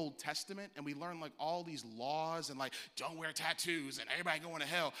to the Old Testament and we learn all these laws and don't wear tattoos and everybody going to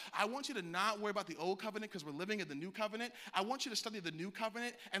hell. I want you to not worry about the Old Covenant because we're living in the New Covenant. I want you to study the New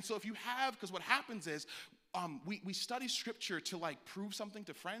Covenant. And so if you have, because what happens is we study Scripture to prove something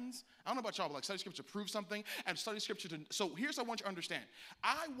to friends. I don't know about y'all, but study Scripture to prove something and study Scripture to. So here's what I want you to understand.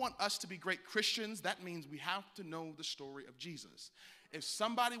 I want us to be great Christians. That means we have to know the story of Jesus. If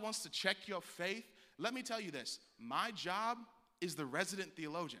somebody wants to check your faith, let me tell you this. My job is the resident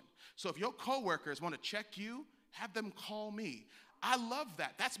theologian. So if your coworkers want to check you, have them call me. I love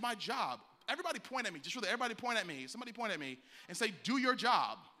that. That's my job. everybody point at me. Just really, everybody point at me. Somebody point at me and say, do your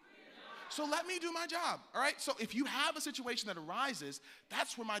job. So let me do my job, all right? So if you have a situation that arises,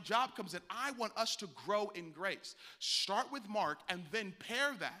 that's where my job comes in. I want us to grow in grace. Start with Mark and then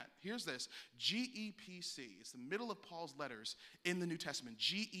pair that. Here's this, GEPC. It's the middle of Paul's letters in the New Testament.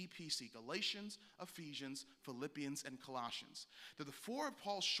 GEPC, Galatians, Ephesians, Philippians, and Colossians. They're the four of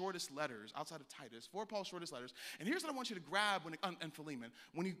Paul's shortest letters, outside of Titus, four of Paul's shortest letters. And here's what I want you to grab, and Philemon,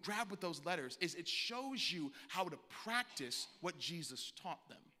 when you grab with those letters, is it shows you how to practice what Jesus taught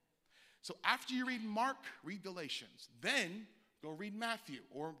them. So after you read Mark, read Galatians. Then go read Matthew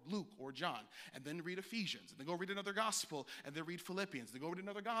or Luke or John. And then read Ephesians. And then go read another gospel. And then read Philippians. Then go read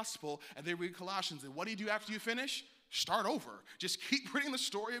another gospel. And then read Colossians. And what do you do after you finish? Start over. Just keep reading the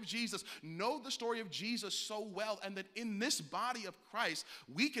story of Jesus. Know the story of Jesus so well. And that in this body of Christ,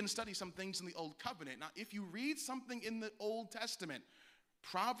 we can study some things in the Old Covenant. Now, if you read something in the Old Testament,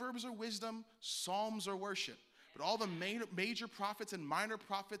 Proverbs are wisdom, Psalms are worship. But all the major prophets and minor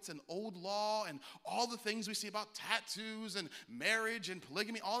prophets and old law and all the things we see about tattoos and marriage and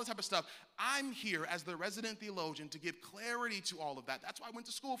polygamy, all this type of stuff, I'm here as the resident theologian to give clarity to all of that. That's why I went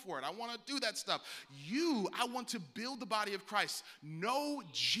to school for it. I want to do that stuff. I want to build the body of Christ. Know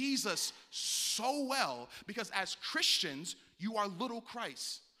Jesus so well because as Christians, you are little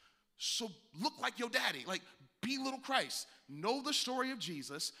Christ. So look like your daddy. Like, be little Christ. Know the story of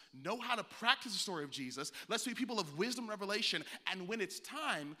Jesus. Know how to practice the story of Jesus. Let's be people of wisdom, revelation. And when it's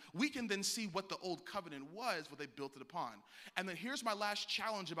time, we can then see what the old covenant was, what they built it upon. And then here's my last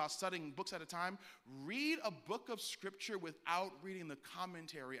challenge about studying books at a time. Read a book of scripture without reading the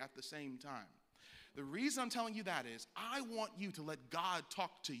commentary at the same time. The reason I'm telling you that is I want you to let God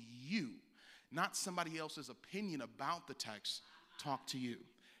talk to you, not somebody else's opinion about the text talk to you.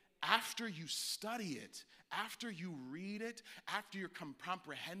 After you study it, after you read it, after you're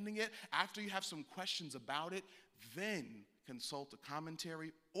comprehending it, after you have some questions about it, then consult a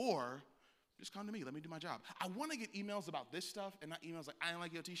commentary or just come to me. Let me do my job. I want to get emails about this stuff and not emails like, I didn't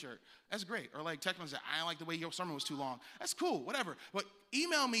like your t-shirt. That's great. Or like text message, I didn't like the way your sermon was too long. That's cool, whatever. But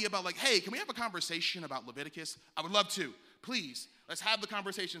email me about like, hey, can we have a conversation about Leviticus? I would love to. Please, let's have the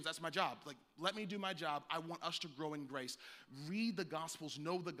conversations. That's my job. Like, let me do my job. I want us to grow in grace. Read the Gospels,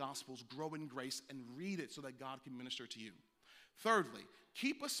 know the Gospels, grow in grace, and read it so that God can minister to you. Thirdly,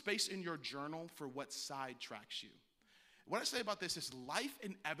 keep a space in your journal for what sidetracks you. What I say about this is life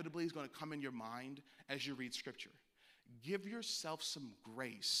inevitably is going to come in your mind as you read Scripture. Give yourself some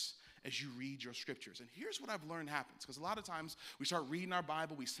grace as you read your scriptures. And here's what I've learned happens, because a lot of times we start reading our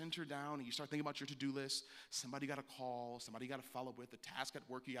Bible, we center down, and you start thinking about your to-do list. Somebody got to call, somebody got to follow up with, a task at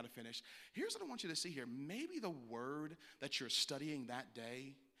work you got to finish. Here's what I want you to see here. Maybe the word that you're studying that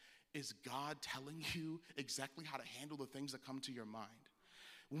day is God telling you exactly how to handle the things that come to your mind.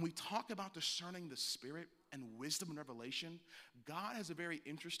 When we talk about discerning the Spirit and wisdom and revelation, God has a very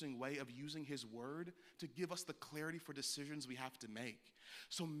interesting way of using his word to give us the clarity for decisions we have to make.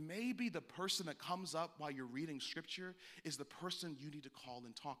 So maybe the person that comes up while you're reading scripture is the person you need to call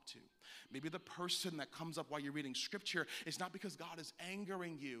and talk to. Maybe the person that comes up while you're reading scripture is not because God is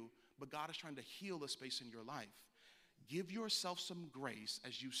angering you, but God is trying to heal a space in your life. Give yourself some grace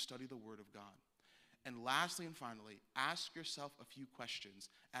as you study the word of God. And lastly and finally, ask yourself a few questions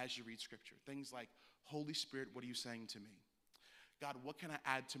as you read scripture. Things like, Holy Spirit, what are you saying to me? God, what can I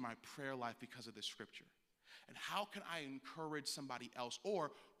add to my prayer life because of this scripture? And how can I encourage somebody else?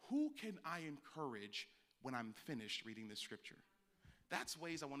 Or who can I encourage when I'm finished reading this scripture? That's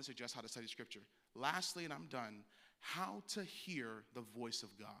ways I want to suggest how to study scripture. Lastly, and I'm done, how to hear the voice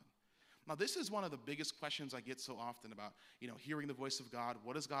of God. Now, this is one of the biggest questions I get so often about, hearing the voice of God.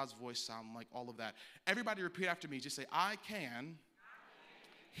 What does God's voice sound like? All of that. Everybody repeat after me. Just say, I can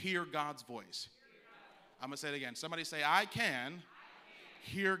hear God's voice. I'm going to say it again. Somebody say, I can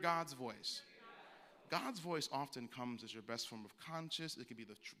hear God's voice. God's voice often comes as your best form of conscience. It could be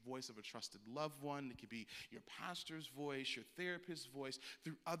the voice of a trusted loved one. It could be your pastor's voice, your therapist's voice,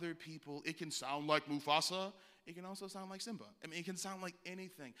 through other people. It can sound like Mufasa. It can also sound like Simba. It can sound like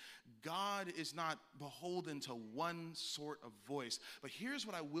anything. God is not beholden to one sort of voice. But here's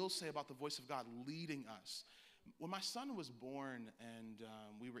what I will say about the voice of God leading us. When my son was born and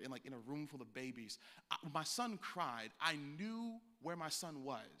we were in a room full of babies, when my son cried, I knew where my son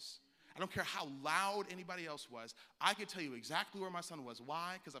was. I don't care how loud anybody else was. I could tell you exactly where my son was.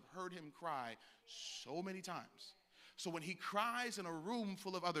 Why? Because I've heard him cry so many times. So when he cries in a room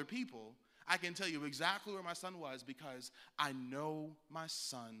full of other people, I can tell you exactly where my son was because I know my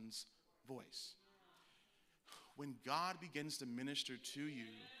son's voice. When God begins to minister to you,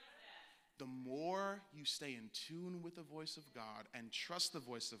 the more you stay in tune with the voice of God and trust the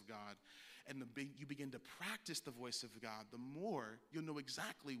voice of God, and you begin to practice the voice of God, the more you'll know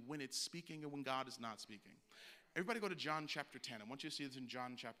exactly when it's speaking and when God is not speaking. Everybody go to John chapter 10. I want you to see this in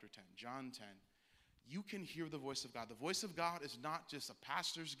John chapter 10. John 10. You can hear the voice of God. The voice of God is not just a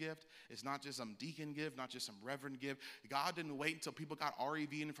pastor's gift. It's not just some deacon gift, not just some reverend gift. God didn't wait until people got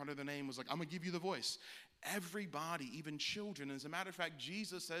REV in front of their name, was like, I'm going to give you the voice. Everybody, even children. As a matter of fact,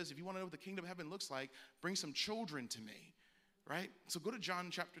 Jesus says, if you want to know what the kingdom of heaven looks like, bring some children to me, right? So go to John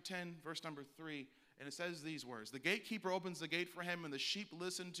chapter 10, verse number 3, and it says these words. The gatekeeper opens the gate for him, and the sheep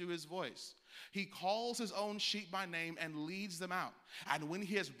listen to his voice. He calls his own sheep by name and leads them out. And when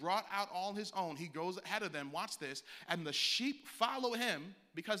he has brought out all his own, he goes ahead of them, watch this, and the sheep follow him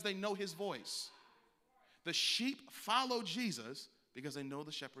because they know his voice. The sheep follow Jesus because they know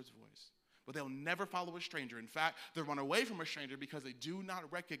the shepherd's voice. But they'll never follow a stranger. In fact, they'll run away from a stranger because they do not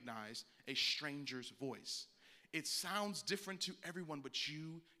recognize a stranger's voice. It sounds different to everyone, but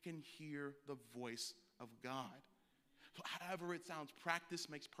you can hear the voice of God. So however it sounds, practice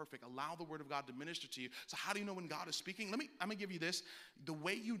makes perfect. Allow the word of God to minister to you. So how do you know when God is speaking? I'm going to give you this. The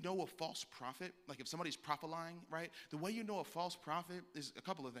way you know a false prophet, like if somebody's prophesying, right? The way you know a false prophet is a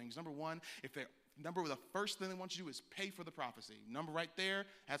couple of things. Number one, the first thing they want you to do is pay for the prophecy. Number right there,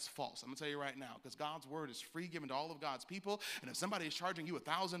 that's false. I'm going to tell you right now, because God's word is free given to all of God's people. And if somebody is charging you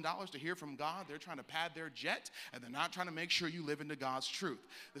 $1,000 to hear from God, they're trying to pad their jet, and they're not trying to make sure you live into God's truth.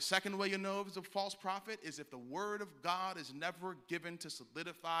 The second way you know if it's a false prophet is if the word of God is never given to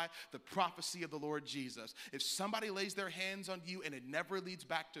solidify the prophecy of the Lord Jesus. If somebody lays their hands on you and it never leads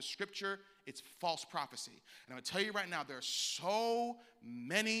back to Scripture, it's false prophecy. And I'm going to tell you right now, there are so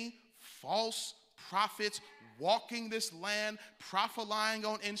many false prophets walking this land, prophesying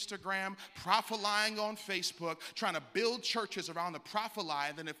on Instagram, prophesying on Facebook, trying to build churches around the prophecy,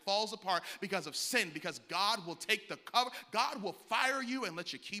 and then it falls apart because of sin, because God will take the cover. God will fire you and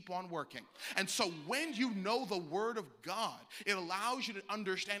let you keep on working. And so when you know the word of God, it allows you to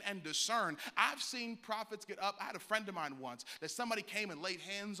understand and discern. I've seen prophets get up. I had a friend of mine once that somebody came and laid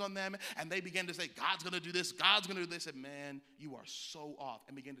hands on them, and they began to say, God's going to do this, God's going to do this. And man, you are so off.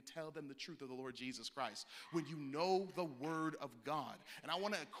 And began to tell them the truth of the Lord Jesus Christ. When you know the word of God. And I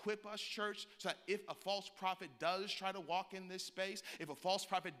want to equip us, church, so that if a false prophet does try to walk in this space, if a false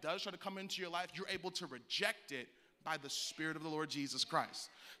prophet does try to come into your life, you're able to reject it by the Spirit of the Lord Jesus Christ.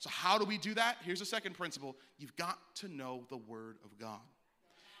 So how do we do that? Here's the second principle. You've got to know the word of God.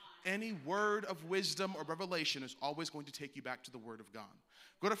 Any word of wisdom or revelation is always going to take you back to the word of God.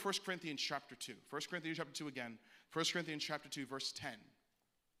 Go to 1 Corinthians chapter 2. 1 Corinthians chapter 2 again. 1 Corinthians chapter 2, verse 10.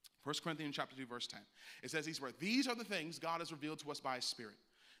 1 Corinthians chapter 2, verse 10. It says these words, these are the things God has revealed to us by his Spirit.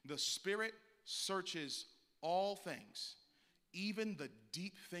 The Spirit searches all things, even the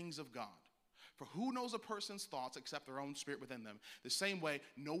deep things of God. For who knows a person's thoughts except their own spirit within them? The same way,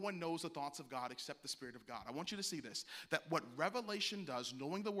 no one knows the thoughts of God except the Spirit of God. I want you to see this, that what revelation does,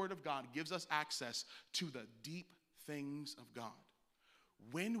 knowing the word of God, gives us access to the deep things of God.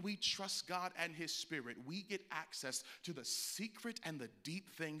 When we trust God and his Spirit, we get access to the secret and the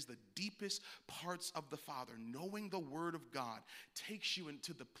deep things, the deepest parts of the Father. Knowing the word of God takes you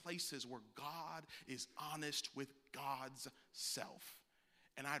into the places where God is honest with God's self.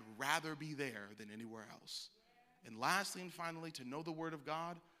 And I'd rather be there than anywhere else. And lastly and finally, to know the word of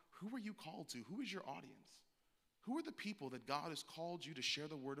God, who are you called to? Who is your audience? Who are the people that God has called you to share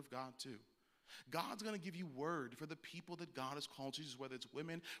the word of God to? God's going to give you word for the people that God has called you, whether it's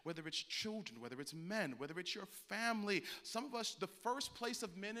women, whether it's children, whether it's men, whether it's your family. Some of us, the first place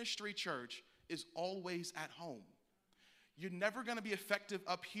of ministry, church, is always at home. You're never going to be effective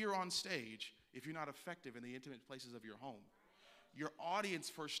up here on stage if you're not effective in the intimate places of your home. Your audience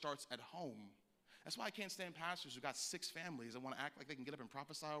first starts at home. That's why I can't stand pastors who got 6 families and want to act like they can get up and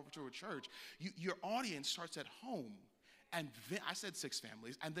prophesy over to a church. Your audience starts at home. And then, I said 6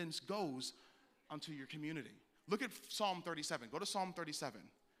 families, and then goes unto your community. Look at Psalm 37. Go to Psalm 37.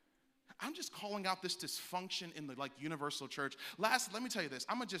 I'm just calling out this dysfunction in the universal church. Let me tell you this.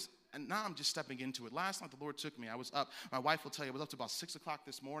 Now I'm just stepping into it. Last night the Lord took me. I was up. My wife will tell you I was up to about 6 o'clock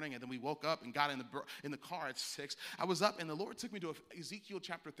this morning, and then we woke up and got in the car at 6. I was up, and the Lord took me to Ezekiel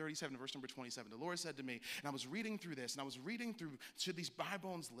chapter 37, verse number 27. The Lord said to me, and I was reading through this, and I was reading through, should these dry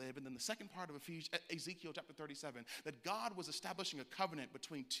bones live? And then the second part of Ezekiel chapter 37, that God was establishing a covenant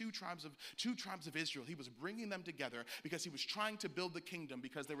between two tribes of Israel. He was bringing them together because he was trying to build the kingdom,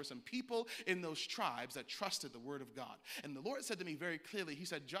 because there were some people people in those tribes that trusted the word of God. And the Lord said to me very clearly, he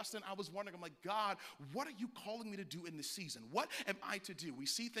said, Justin, I was wondering, I'm like, God, what are you calling me to do in this season? What am I to do? We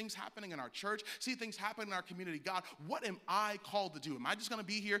see things happening in our church, see things happening in our community. God, what am I called to do? Am I just going to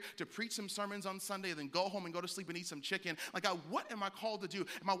be here to preach some sermons on Sunday and then go home and go to sleep and eat some chicken? Like, God, what am I called to do?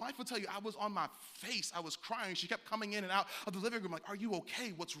 And my wife will tell you, I was on my face. I was crying. She kept coming in and out of the living room like, are you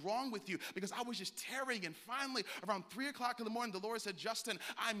okay? What's wrong with you? Because I was just tearing. And finally, around 3 o'clock in the morning, the Lord said, Justin,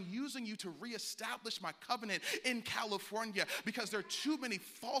 I'm using you to reestablish my covenant in California because there are too many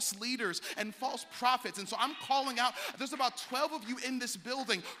false leaders and false prophets. And so I'm calling out, there's about 12 of you in this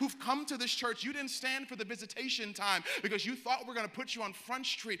building who've come to this church. You didn't stand for the visitation time because you thought we're going to put you on Front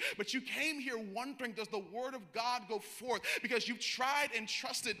Street, but you came here wondering, does the word of God go forth? Because you've tried and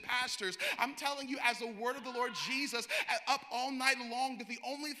trusted pastors. I'm telling you, as the word of the Lord Jesus, up all night long, that the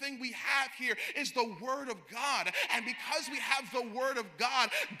only thing we have here is the word of God. And because we have the word of God,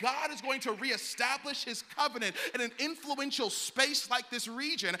 God is going to reestablish his covenant in an influential space like this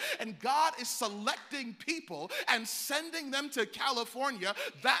region. And God is selecting people and sending them to California.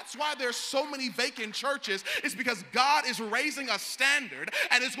 That's why there's so many vacant churches, is because God is raising a standard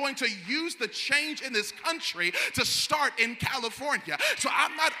and is going to use the change in this country to start in California. So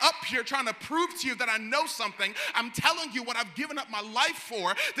I'm not up here trying to prove to you that I know something. I'm telling you what I've given up my life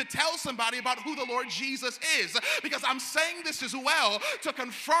for, to tell somebody about who the Lord Jesus is. Because I'm saying this as well to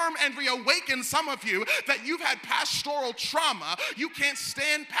confirm and reawaken some of you that you've had pastoral trauma. You can't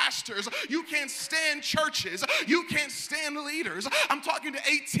stand pastors. You can't stand churches. You can't stand leaders. I'm talking to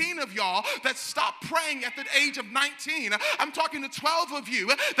 18 of y'all that stopped praying at the age of 19. I'm talking to 12 of you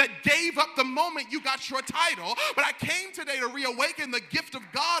that gave up the moment you got your title. But I came today to reawaken the gift of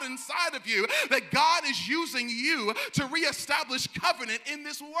God inside of you, that God is using you to reestablish covenant in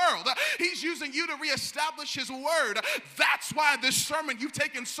this world. He's using you to reestablish his word. That's why this sermon, you've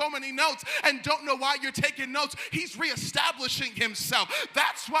taken so many notes and don't know why you're taking notes. He's reestablishing himself.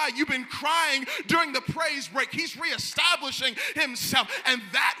 That's why you've been crying during the praise break. He's reestablishing himself. And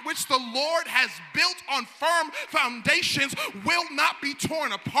that which the Lord has built on firm foundations will not be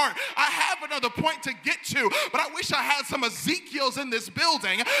torn apart. I have another point to get to, but I wish I had some Ezekiels in this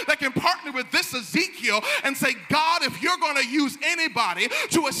building that can partner with this Ezekiel and say, God, if you're going to use anybody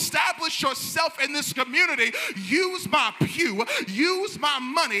to establish yourself in this community, use my pew, use my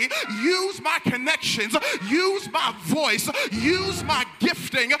money, use my connections, use my voice, use my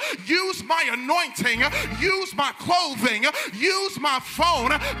gifting, use my anointing, use my clothing, use my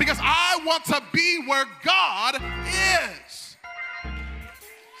phone, because I want to be where God is.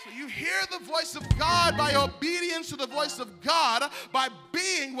 So you hear the voice of God by obedience to the voice of God, by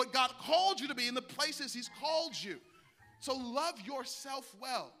being what God called you to be in the places he's called you. So love yourself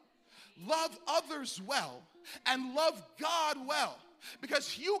well, love others well, and love God well.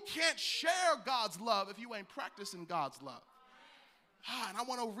 Because you can't share God's love if you ain't practicing God's love. And I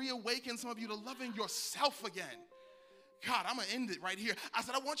want to reawaken some of you to loving yourself again. God, I'm going to end it right here. I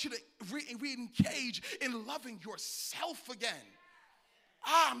said, I want you to re-engage in loving yourself again.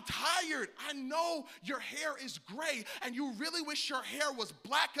 I'm tired. I know your hair is gray and you really wish your hair was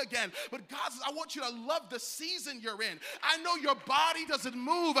black again. But God says, I want you to love the season you're in. I know your body doesn't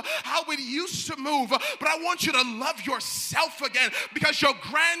move how it used to move, but I want you to love yourself again, because your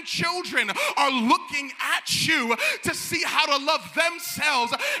grandchildren are looking at you to see how to love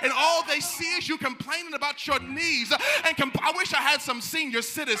themselves. And all they see is you complaining about your knees. And I wish I had some senior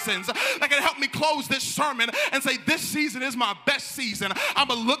citizens that can help me close this sermon and say, this season is my best season. I'm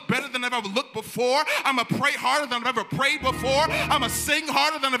going to look better than I've ever looked before. I'm going to pray harder than I've ever prayed before. I'm going to sing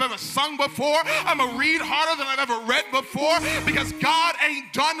harder than I've ever sung before. I'm going to read harder than I've ever read before, because God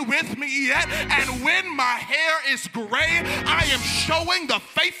ain't done with me yet. And when my hair is gray, I am showing the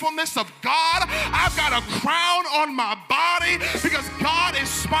faithfulness of God. I've got a crown on my body because God is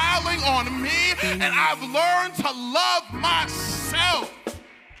smiling on me, and I've learned to love myself.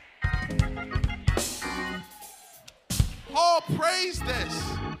 Paul prays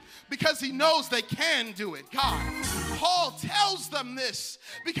this because he knows they can do it. God, Paul tells them this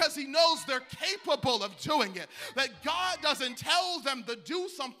because he knows they're capable of doing it. That God doesn't tell them to do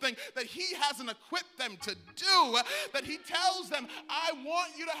something that he hasn't equipped them to do. That he tells them, I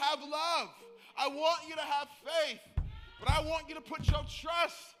want you to have love. I want you to have faith. But I want you to put your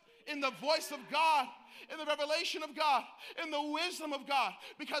trust in the voice of God, in the revelation of God, in the wisdom of God.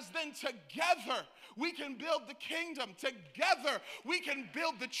 Because then together we can build the kingdom. Together we can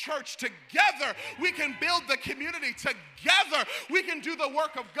build the church. Together we can build the community. Together we can do the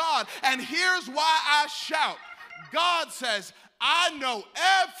work of God. And here's why I shout. God says, I know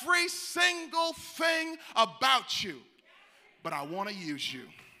every single thing about you, but I want to use you.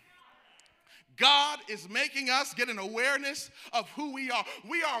 God is making us get an awareness of who we are.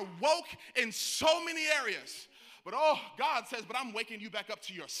 We are woke in so many areas. But God says, but I'm waking you back up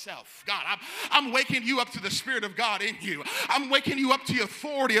to yourself. God, I'm waking you up to the Spirit of God in you. I'm waking you up to the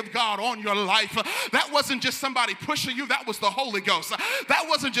authority of God on your life. That wasn't just somebody pushing you. That was the Holy Ghost. That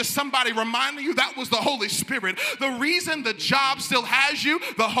wasn't just somebody reminding you. That was the Holy Spirit. The reason the job still has you,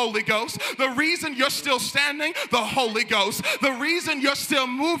 the Holy Ghost. The reason you're still standing, the Holy Ghost. The reason you're still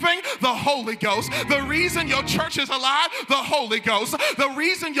moving, the Holy Ghost. The reason your church is alive, the Holy Ghost. The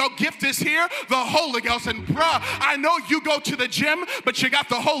reason your gift is here, the Holy Ghost. And bruh, I know you go to the gym, but you got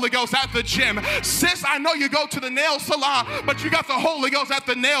the Holy Ghost at the gym. Sis, I know you go to the nail salon, but you got the Holy Ghost at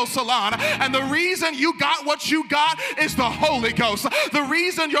the nail salon. And the reason you got what you got is the Holy Ghost. The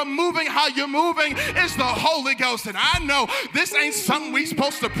reason you're moving how you're moving is the Holy Ghost. And I know this ain't something we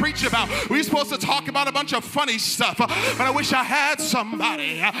supposed to preach about. We're supposed to talk about a bunch of funny stuff. But I wish I had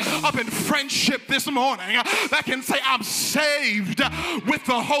somebody up in friendship this morning that can say, I'm saved with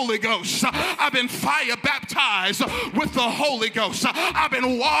the Holy Ghost. I've been fire baptized with the Holy Ghost. I've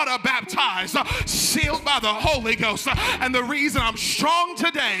been water baptized, sealed by the Holy Ghost. And the reason I'm strong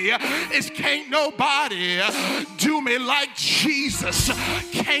today is can't nobody do me like Jesus.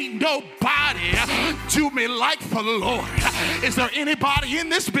 Can't nobody do me like the Lord. Is there anybody in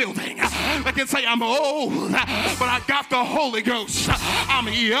this building that can say, I'm old, but I got the Holy Ghost? I'm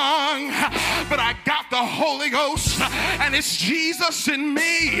young, but I got the Holy Ghost. And it's Jesus in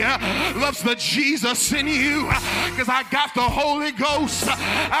me loves the Jesus in you, because I got the Holy Ghost.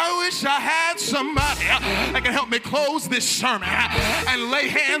 I wish I had somebody that can help me close this sermon and lay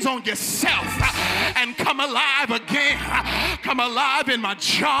hands on yourself and come alive again. Come alive in my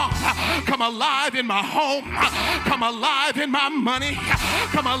job. Come alive in my home. Come alive in my money.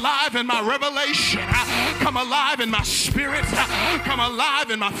 Come alive in my revelation. Come alive in my spirit. Come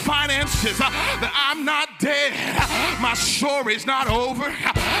alive in my finances. That I'm not dead. My story's not over.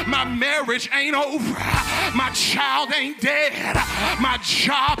 My marriage ain't over. My child ain't dead. My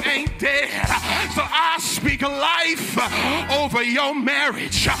job ain't dead. So I speak life over your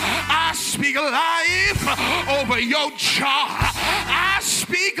marriage. I speak life over your job. I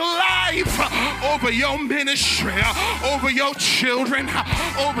speak life over your ministry, over your children,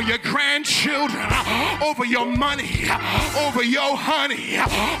 over your grandchildren, over your money, over your honey,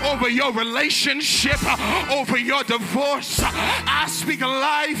 over your relationship, over your divorce. I speak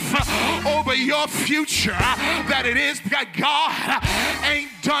life over your future, that it is that God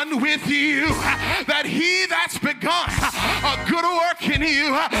ain't done with you, that he that's begun a good work in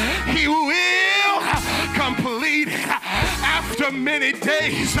you, he will complete it after many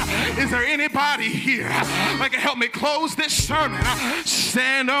days. Is there anybody here that can help me close this sermon?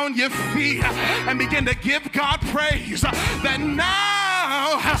 Stand on your feet and begin to give God praise that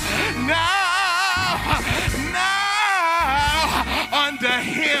now under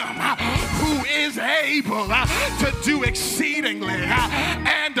him who is able to do exceedingly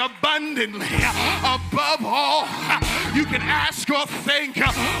and abundantly above all you can ask or think,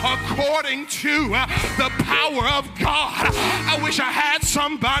 according to the power of God. I wish I had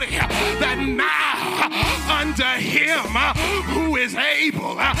somebody that now under him who is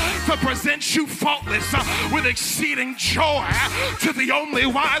able to present you faultless with exceeding joy to the only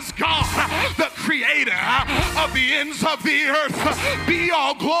wise God, the creator of the ends of the earth, be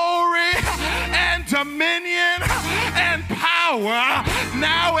all glory and dominion and power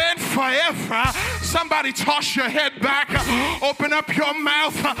now and forever. Somebody toss your head back, open up your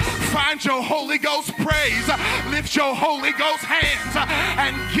mouth, find your Holy Ghost praise, lift your Holy Ghost hands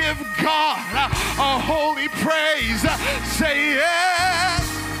and give God a holy praise. Say yes,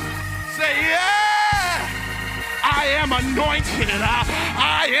 say yes. I am anointed.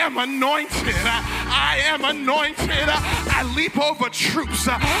 I am anointed. I am anointed. I leap over troops.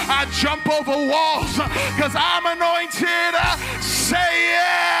 I jump over walls because I'm anointed. Say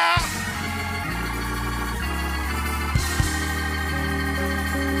yeah.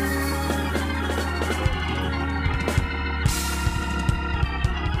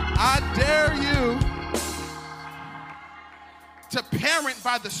 I dare you to parent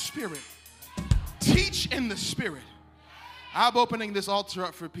by the Spirit. Teach in the Spirit. I'm opening this altar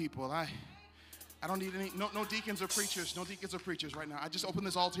up for people. I don't need no deacons or preachers. No deacons or preachers right now. I just open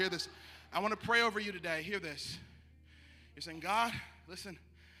this altar. Hear this. I want to pray over you today. Hear this. You're saying, God, listen,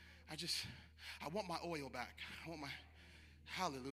 I want my oil back. I want my, hallelujah.